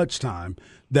in clutch time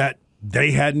that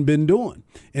they hadn't been doing.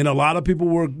 And a lot of people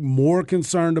were more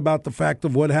concerned about the fact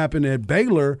of what happened at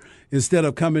Baylor instead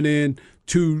of coming in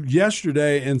to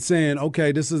yesterday and saying,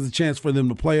 okay, this is a chance for them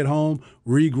to play at home,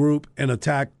 regroup, and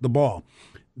attack the ball.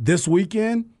 This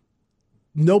weekend,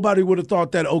 nobody would have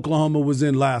thought that Oklahoma was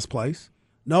in last place.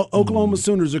 No, Oklahoma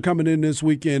Sooners are coming in this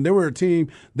weekend. They were a team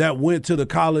that went to the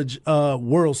College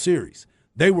World Series.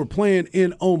 They were playing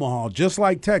in Omaha, just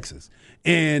like Texas.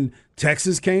 And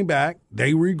Texas came back.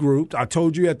 They regrouped. I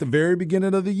told you at the very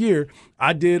beginning of the year,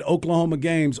 I did Oklahoma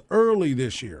games early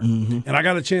this year. And I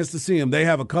got a chance to see them. They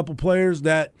have a couple players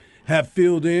that have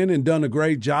filled in and done a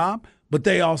great job, but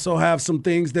they also have some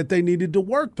things that they needed to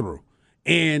work through.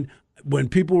 And when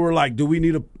people were like, do we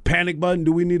need a panic button?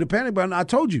 Do we need a panic button? I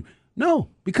told you, no,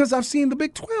 because I've seen the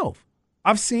Big 12.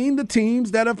 I've seen the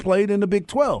teams that have played in the Big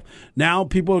 12. Now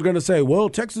people are going to say, well,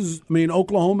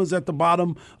 Oklahoma's at the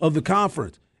bottom of the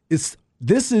conference.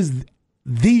 This is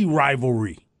the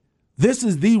rivalry. This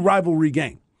is the rivalry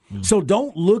game. So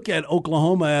don't look at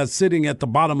Oklahoma as sitting at the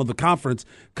bottom of the conference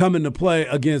coming to play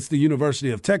against the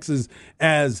University of Texas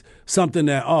as something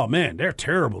that, oh, man, they're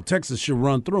terrible. Texas should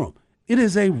run through them. It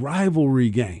is a rivalry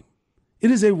game.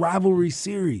 It is a rivalry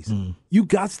series. You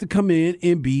got to come in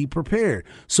and be prepared.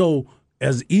 So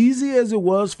as easy as it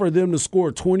was for them to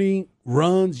score 20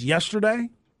 runs yesterday,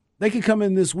 they can come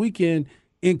in this weekend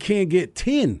and can get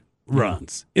 10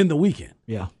 runs in the weekend.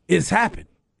 Yeah. It's happened.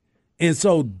 And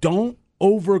so don't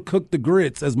overcook the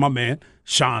grits, as my man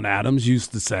Sean Adams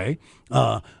used to say,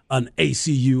 an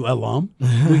ACU alum.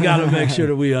 We got to make sure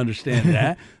that we understand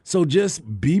that. So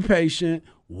just be patient.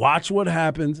 Watch what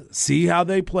happens, see how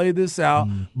they play this out,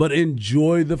 but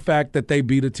enjoy the fact that they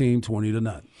beat a team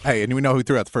 20-0. Hey, and we know who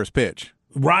threw out the first pitch.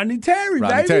 Rodney Terry,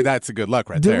 baby. Terry, that's a good luck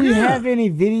right there. Do we have any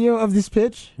video of this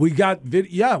pitch? We got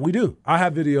video. Yeah, we do. I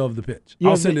have video of the pitch.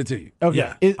 I'll send it to you. Okay.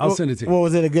 Yeah, I'll send it to you. Well,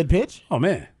 was it a good pitch? Oh,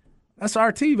 man. That's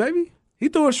RT, baby. He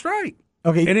threw a strike.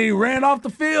 Okay. And then he ran off the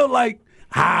field like,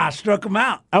 struck him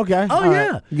out. Okay. Oh, all yeah.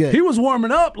 Right. Good. He was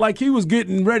warming up like he was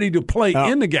getting ready to play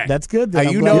in the game. That's good.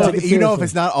 You know if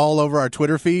it's not all over our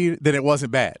Twitter feed, then it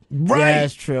wasn't bad. Right. Yeah,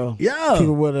 that's true. Yeah.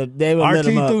 People would have let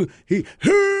him up.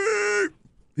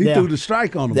 He threw the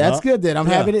strike on him. That's good. Then I'm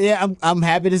happy to. I'm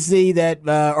happy to see that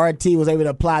RT was able to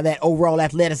apply that overall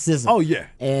athleticism. Oh yeah,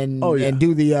 and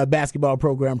do the basketball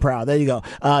program proud. There you go.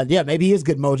 Maybe he is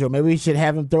good mojo. Maybe we should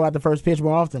have him throw out the first pitch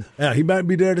more often. Yeah, he might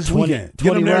be there this weekend.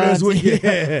 20 runs.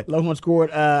 Longhorn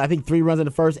scored I think 3 runs in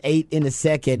the first, 8 in the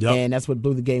second, and that's what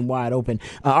blew the game wide open.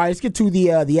 All right, let's get to the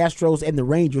Astros and the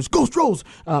Rangers. Go Stros!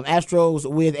 Astros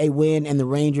with a win, and the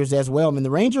Rangers as well. I mean,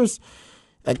 the Rangers.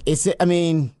 This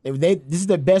is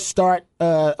the best start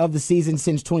of the season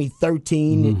since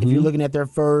 2013. Mm-hmm. If you're looking at their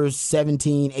first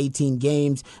 17, 18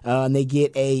 games, and they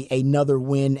get another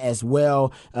win as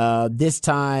well. This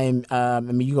time,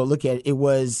 you go look at it. It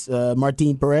was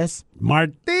Martin Perez.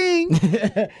 On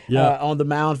the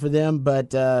mound for them.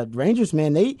 But Rangers,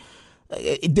 man,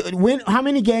 how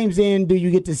many games in do you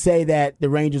get to say that the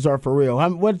Rangers are for real?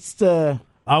 What's the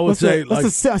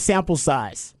sample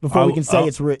size before we can say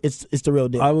it's the real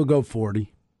deal? I would go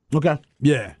 40. Okay.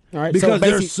 Yeah. All right. Because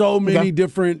there's so many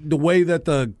different, the way that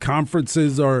the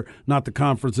conferences are, not the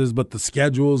conferences, but the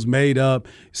schedule's made up.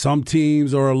 Some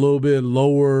teams are a little bit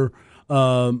lower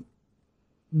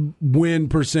win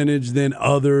percentage than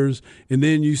others. And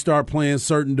then you start playing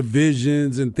certain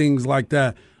divisions and things like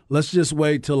that. Let's just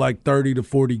wait till like 30 to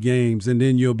 40 games, and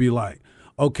then you'll be like,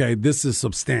 okay, this is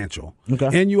substantial. Okay.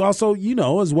 And you also,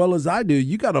 as well as I do,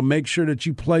 you got to make sure that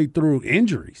you play through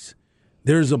injuries.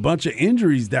 There's a bunch of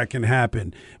injuries that can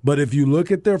happen. But if you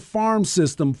look at their farm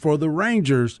system for the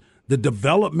Rangers, the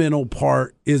developmental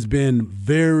part has been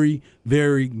very,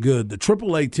 very good. The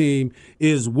AAA team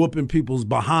is whooping people's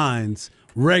behinds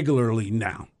regularly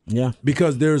now. Yeah.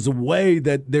 Because there's a way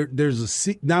that there's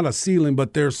not a ceiling,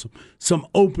 but there's some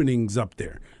openings up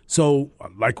there. So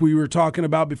like we were talking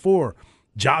about before,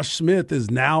 Josh Smith is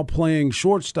now playing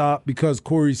shortstop because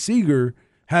Corey Seager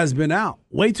has been out.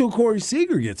 Wait till Corey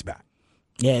Seager gets back.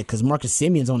 Yeah, because Marcus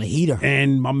Simeon's on a heater.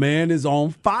 And my man is on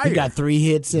fire. He got 3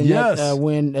 hits in that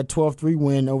 12-3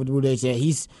 win over the Blue Jays. Yeah,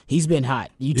 he's been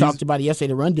hot. You talked about it yesterday,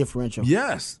 the run differential.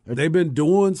 Yes. They've been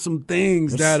doing some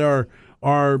things that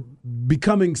are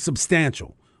becoming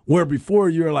substantial. Where before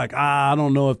you're like, I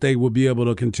don't know if they will be able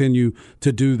to continue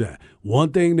to do that.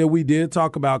 One thing that we did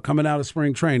talk about coming out of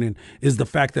spring training is the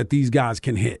fact that these guys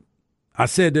can hit. I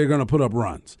said they're going to put up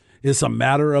runs. It's a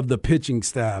matter of the pitching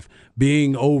staff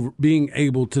being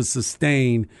able to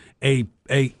sustain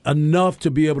enough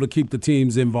to be able to keep the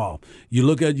teams involved. You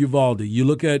look at Uvalde, you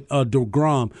look at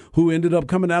DeGrom, who ended up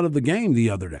coming out of the game the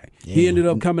other day. Yeah. He ended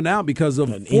up coming out because of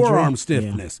forearm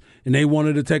stiffness, and they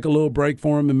wanted to take a little break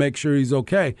for him and make sure he's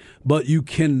okay. But you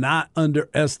cannot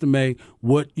underestimate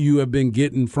what you have been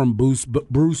getting from Bruce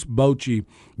Bochy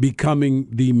becoming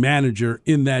the manager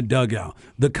in that dugout,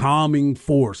 the calming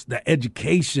force, the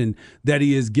education that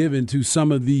he has given to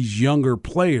some of these younger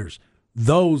players.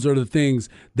 Those are the things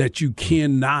that you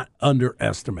cannot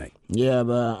underestimate. Yeah,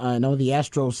 but I know the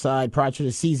Astros side prior to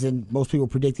the season, most people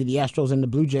predicted the Astros and the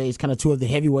Blue Jays, kind of two of the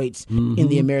heavyweights in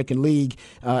the American League.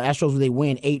 Astros, they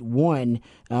win 8-1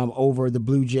 over the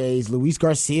Blue Jays. Luis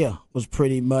Garcia was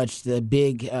pretty much the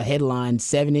big headline.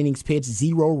 7 innings pitched,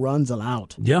 0 runs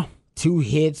allowed. Yeah. 2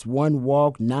 hits, 1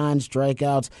 walk, 9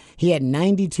 strikeouts. He had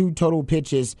 92 total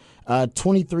pitches,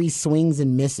 23 swings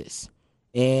and misses.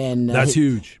 And that's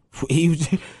huge.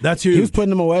 That's huge. He was putting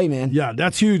them away, man. Yeah,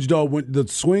 that's huge, though. When the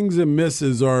swings and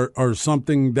misses are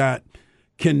something that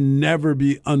can never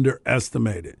be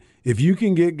underestimated. If you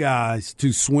can get guys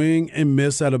to swing and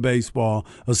miss at a baseball,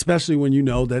 especially when you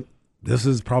know that this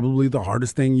is probably the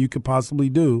hardest thing you could possibly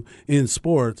do in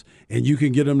sports, and you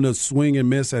can get them to swing and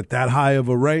miss at that high of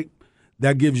a rate,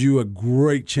 that gives you a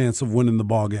great chance of winning the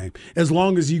ball game, as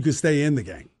long as you can stay in the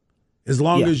game. As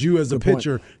long as you as a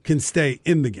pitcher can stay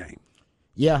in the game.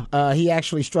 Yeah, he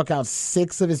actually struck out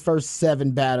 6 of his first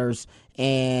 7 batters,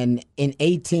 and in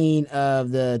 18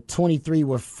 of the 23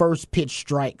 were first pitch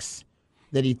strikes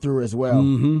that he threw as well.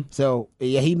 Mm-hmm. So,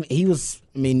 yeah, he was,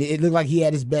 it looked like he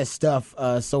had his best stuff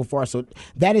so far. So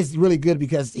that is really good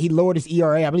because he lowered his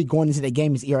ERA. I believe going into the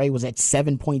game, his ERA was at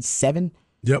 7.7.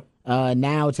 Yep.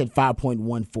 Now it's at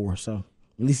 5.14, so.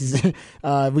 At least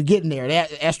we're getting there.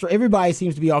 Everybody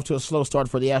seems to be off to a slow start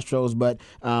for the Astros, but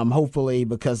hopefully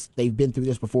because they've been through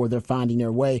this before, they're finding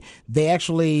their way. They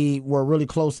actually were really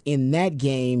close in that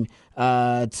game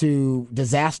to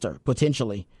disaster,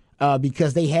 potentially,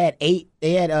 because they had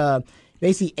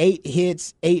basically 8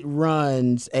 hits, 8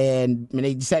 runs, and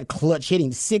they just had clutch hitting.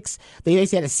 They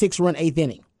basically had a 6-run 8th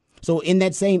inning. So in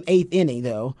that same 8th inning,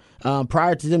 though,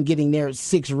 prior to them getting their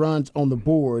 6 runs on the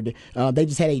board, they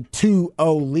just had a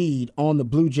 2-0 lead on the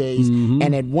Blue Jays. Mm-hmm.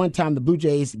 And at one time, the Blue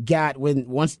Jays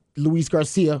once Luis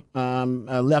Garcia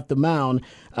left the mound,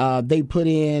 they put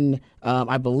in,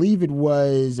 I believe it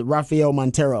was Rafael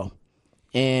Montero.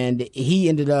 And he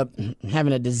ended up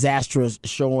having a disastrous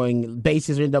showing.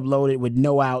 Bases ended up loaded with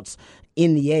no outs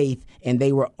in the 8th, and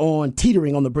they were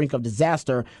teetering on the brink of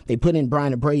disaster. They put in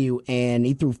Brian Abreu, and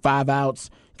he threw 5 outs,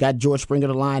 got George Springer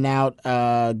to line out,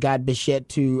 got Bichette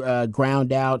to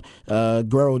ground out.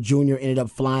 Guerrero Jr. ended up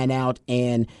flying out,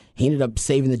 and he ended up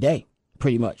saving the day,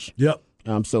 pretty much. Yep.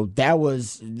 So that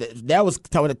was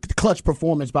a clutch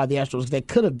performance by the Astros. That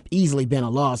could have easily been a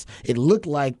loss. It looked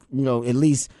like, at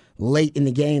least late in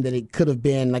the game, that it could have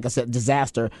been, like I said,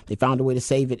 disaster. They found a way to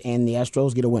save it, and the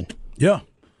Astros get a win. Yeah.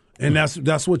 And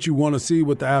that's what you want to see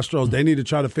with the Astros. They need to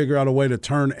try to figure out a way to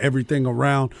turn everything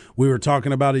around. We were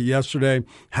talking about it yesterday,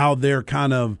 how they're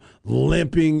kind of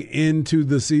limping into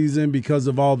the season because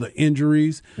of all the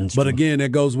injuries. But again,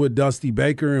 it goes with Dusty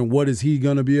Baker, and what is he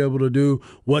going to be able to do?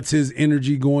 What's his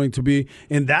energy going to be?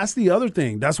 And that's the other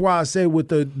thing. That's why I say with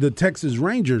the Texas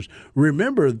Rangers,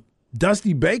 remember,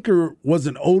 Dusty Baker was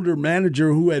an older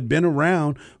manager who had been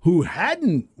around, who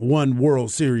hadn't won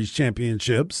World Series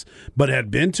championships, but had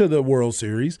been to the World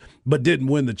Series, but didn't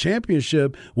win the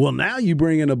championship. Well, now you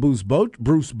bring in a Bruce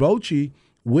Bochy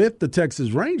with the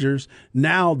Texas Rangers.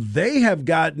 Now they have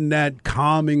gotten that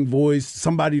calming voice,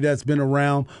 somebody that's been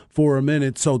around for a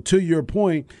minute. So to your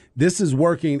point, this is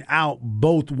working out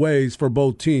both ways for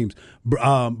both teams.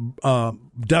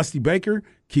 Dusty Baker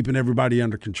keeping everybody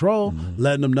under control,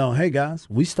 letting them know, hey, guys,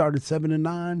 we started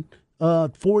 7-9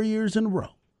 4 years in a row.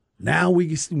 Now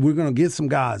we're going to get some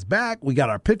guys back. We got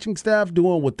our pitching staff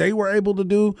doing what they were able to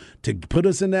do to put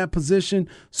us in that position.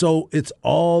 So it's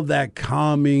all that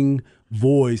calming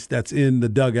voice that's in the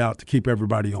dugout to keep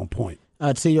everybody on point.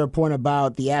 To your point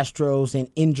about the Astros and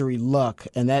injury luck,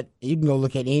 and that you can go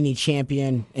look at any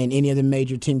champion in any of the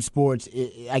major team sports.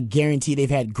 I guarantee they've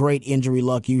had great injury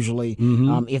luck usually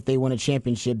if they win a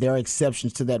championship. There are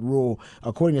exceptions to that rule.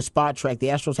 According to Spot Track, the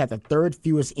Astros had the 3rd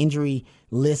fewest injury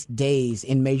list days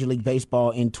in Major League Baseball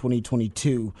in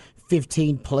 2022.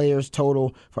 15 players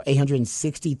total for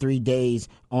 863 days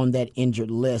on that injured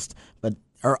list. But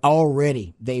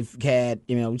already they've had,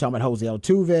 we're talking about Jose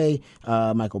Altuve,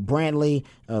 Michael Brantley,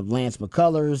 Lance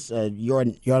McCullers,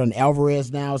 Yordan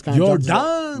Alvarez now is kind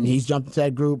of he's jumped into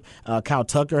that group. Kyle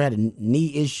Tucker had a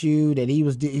knee issue that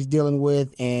he's dealing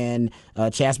with, and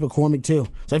Chas McCormick too.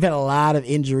 So they've had a lot of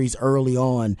injuries early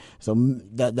on. So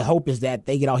the hope is that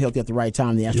they get all healthy at the right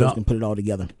time. The Astros can put it all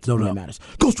together. So that matters.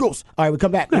 Go Stros! All right, we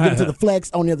come back. We get into the flex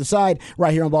on the other side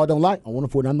right here on Ball Don't Lie on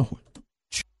 104.9 The Horn.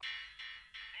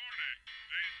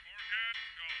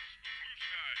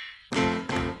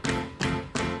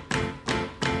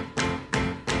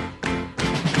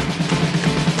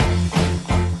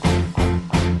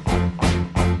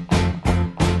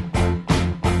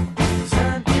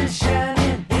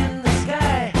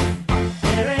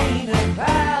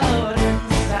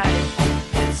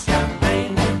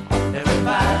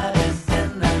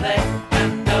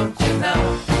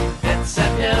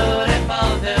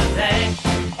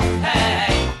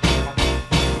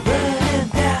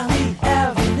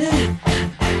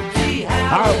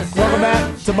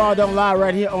 Ball Don't Lie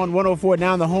right here on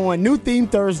 104.9 The Horn. New theme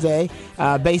Thursday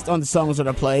based on the songs that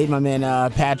are played. My man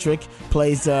Patrick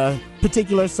plays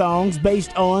particular songs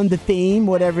based on the theme,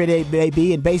 whatever it may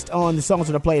be, and based on the songs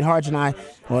that are played. Harge and I,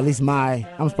 or at least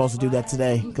I'm supposed to do that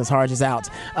today because Harge is out.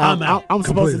 I'm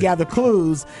supposed to gather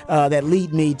clues that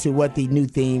lead me to what the new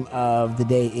theme of the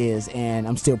day is, and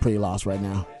I'm still pretty lost right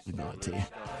now. I'll go to you.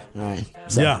 All right.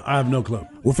 So, yeah, I have no clue.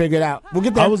 We'll figure it out. We'll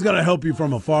get there. I was going to help you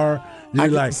from afar.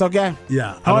 It's okay.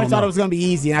 Yeah. I always thought it was going to be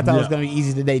easy, and I thought it was going to be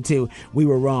easy today, too. We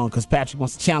were wrong because Patrick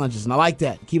wants to challenge us, and I like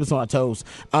that. Keep us on our toes.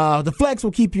 The Flex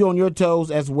will keep you on your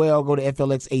toes as well. Go to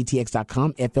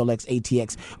FLXATX.com,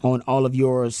 FLXATX on all of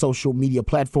your social media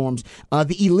platforms.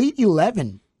 The Elite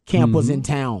 11 camp was in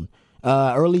town.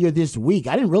 Earlier this week.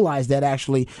 I didn't realize that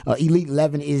actually Elite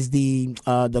 11 is the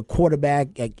quarterback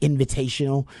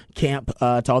invitational camp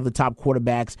to all the top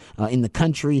quarterbacks in the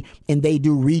country, and they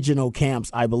do regional camps,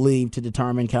 I believe, to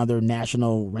determine kind of their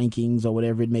national rankings or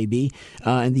whatever it may be.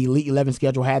 And the Elite 11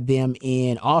 schedule had them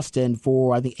in Austin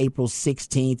for, I think, April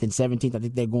 16th and 17th. I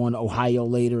think they're going to Ohio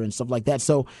later and stuff like that.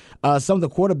 So some of the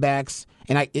quarterbacks,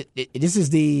 and this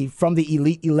is from the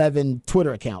Elite 11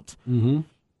 Twitter account.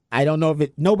 I don't know if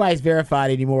nobody's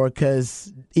verified anymore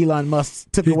because Elon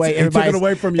Musk took away everybody's, took it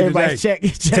away from you check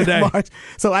today. Marks.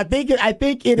 So I think it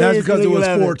That's is. because it was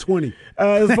 420. It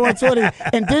was 420.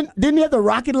 And didn't you have the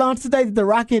rocket launch today? The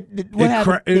rocket, what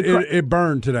happened? It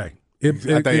burned today. It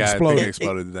exploded. I think it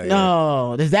exploded today.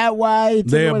 No, is that why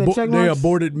they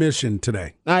aborted mission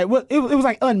today? All right, well, it was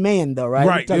like unmanned though, right?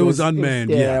 Right, it was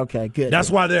unmanned. Yeah, okay, good. That's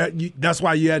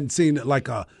why you hadn't seen like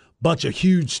a bunch of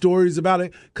huge stories about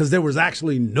it because there was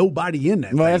actually nobody in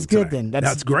that. Well, that's today. good then.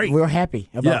 That's great. We're happy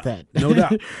about that. No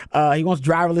doubt. He wants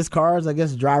driverless cars, I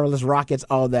guess, driverless rockets.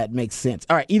 All that makes sense.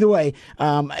 All right. Either way,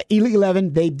 Elite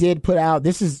 11 they did put out.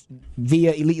 This is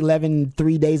via Elite 11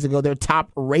 3 days ago. Their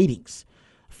top ratings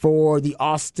for the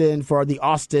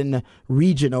Austin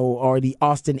regional or the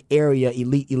Austin area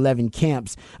Elite 11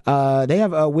 camps. They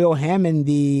have Will Hammond,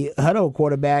 the Hutto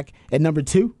quarterback, at number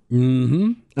 2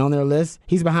 on their list.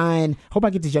 He's behind, hope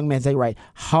I get this young man's name right,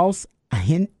 Haas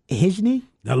Hijni.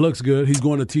 That looks good. He's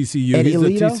going to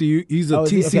TCU. He's a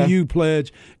TCU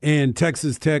pledge, and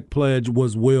Texas Tech pledge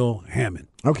was Will Hammond.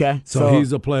 Okay. So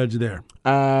he's a pledge there.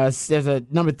 There's a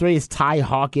number 3 is Ty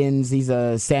Hawkins. He's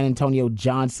a San Antonio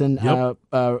Johnson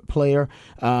player.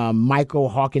 Michael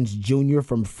Hawkins Jr.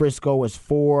 from Frisco is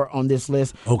 4 on this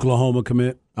list. Oklahoma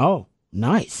commit. Oh,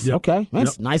 nice. Yep. Okay.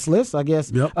 That's a nice list, I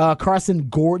guess. Yep. Carson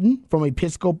Gordon from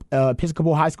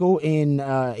Episcopal High School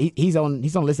he's on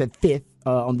the list at 5th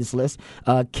on this list.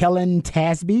 Kellen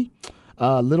Tasby,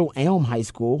 Little Elm High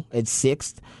School at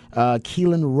 6th.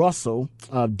 Keelan Russell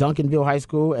of Duncanville High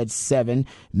School at 7.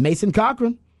 Mason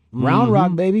Cochran, Round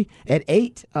Rock, baby, at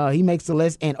 8. He makes the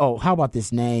list. And, how about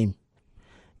this name?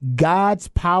 God's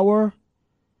Power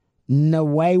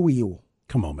Nawawiu.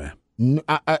 Come on, man.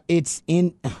 It's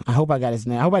in. I hope I got his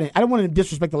name. I don't want to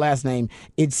disrespect the last name.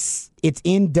 It's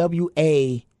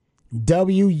NWAWUIHE.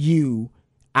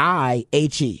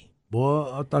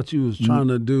 Boy, I thought you was trying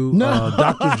to do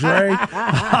Dr. Dre.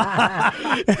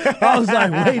 I was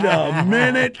like, wait a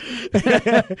minute.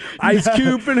 Ice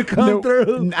Cube finna come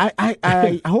through.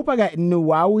 I hope I got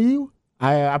Nawawiu.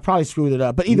 I probably screwed it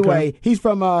up. But either way, he's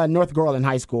from North Garland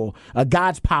High School.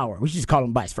 God's Power. We should just call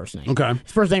him by his first name. Okay.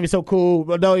 His first name is so cool.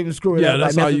 Don't even screw it up. Yeah,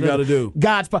 that's all you got to do.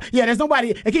 God's Power. Yeah, there's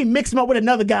nobody. I can't mix him up with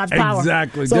another God's Power.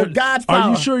 Exactly. So God's Power.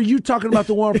 Are you sure you're talking about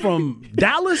the one from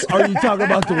Dallas or are you talking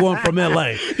about the one from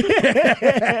L.A.?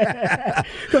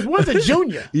 Because one's a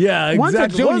junior. Yeah,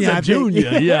 exactly. One's a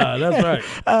junior. Yeah, that's right.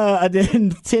 And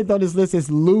then 10th on this list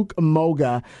is Luke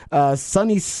Moga,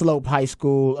 Sunny Slope High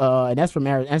School. And that's from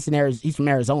Arizona. He's from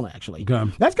Arizona, actually.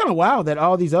 Okay. That's kind of wild that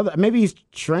all these other, maybe he's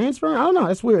transferring. I don't know.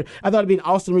 That's weird. I thought it'd be an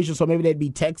Austin regional, so maybe they'd be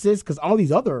Texas because all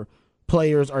these other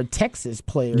players are Texas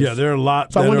players. Yeah, there are a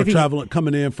lot that are traveling,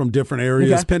 coming in from different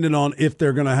areas, depending on if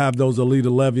they're going to have those Elite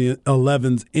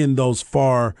 11s in those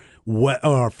far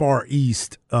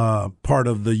east part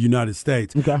of the United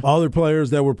States. Okay. Other players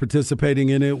that were participating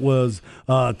in it was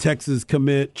Texas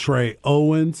commit Trey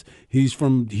Owens. He's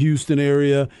from Houston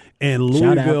area. And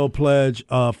Louisville pledge,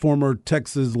 former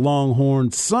Texas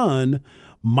Longhorn son,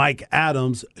 Mike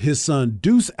Adams. His son,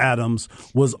 Deuce Adams,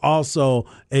 was also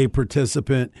a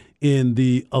participant in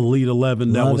the Elite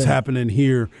 11 that was happening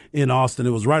here in Austin.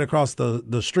 It was right across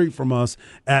the street from us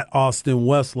at Austin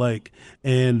Westlake.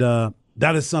 And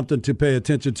that is something to pay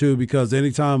attention to because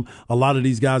anytime a lot of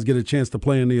these guys get a chance to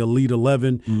play in the Elite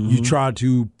 11, you try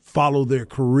to follow their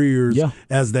careers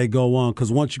as they go on.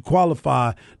 Because once you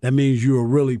qualify, that means you are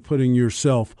really putting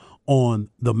yourself on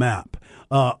the map.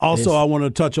 Also, I want to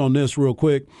touch on this real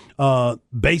quick.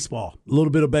 Baseball, a little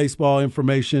bit of baseball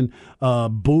information.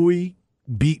 Bowie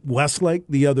beat Westlake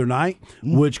the other night,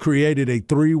 which created a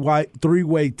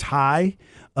three-way tie.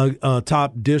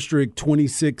 Top district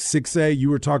 26-6A. You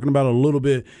were talking about a little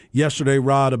bit yesterday,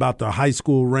 Rod, about the high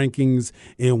school rankings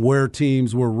and where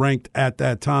teams were ranked at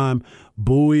that time.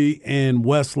 Bowie and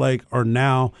Westlake are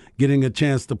now getting a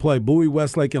chance to play. Bowie,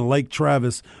 Westlake, and Lake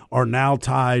Travis are now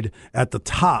tied at the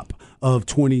top of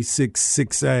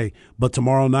 26-6A. But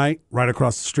tomorrow night, right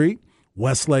across the street,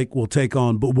 Westlake will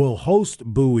will host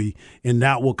Bowie, and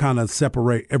that will kind of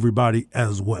separate everybody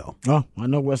as well. Oh, I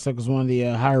know Westlake was one of the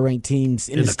higher ranked teams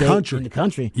in the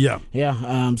country. Yeah.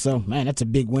 Yeah. So, man, that's a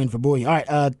big win for Bowie. All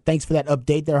right. Thanks for that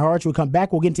update there, Harch. We'll come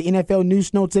back. We'll get into NFL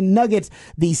news, notes, and nuggets.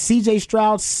 The C.J.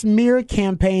 Stroud smear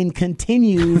campaign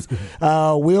continues.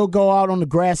 We'll go out on the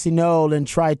grassy knoll and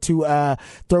try to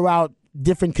throw out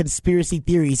different conspiracy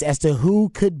theories as to who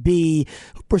could be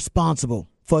responsible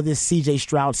for this C.J.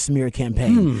 Stroud smear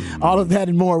campaign. All of that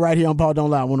and more right here on Paul Don't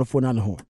Lie, 104.9 The Horn.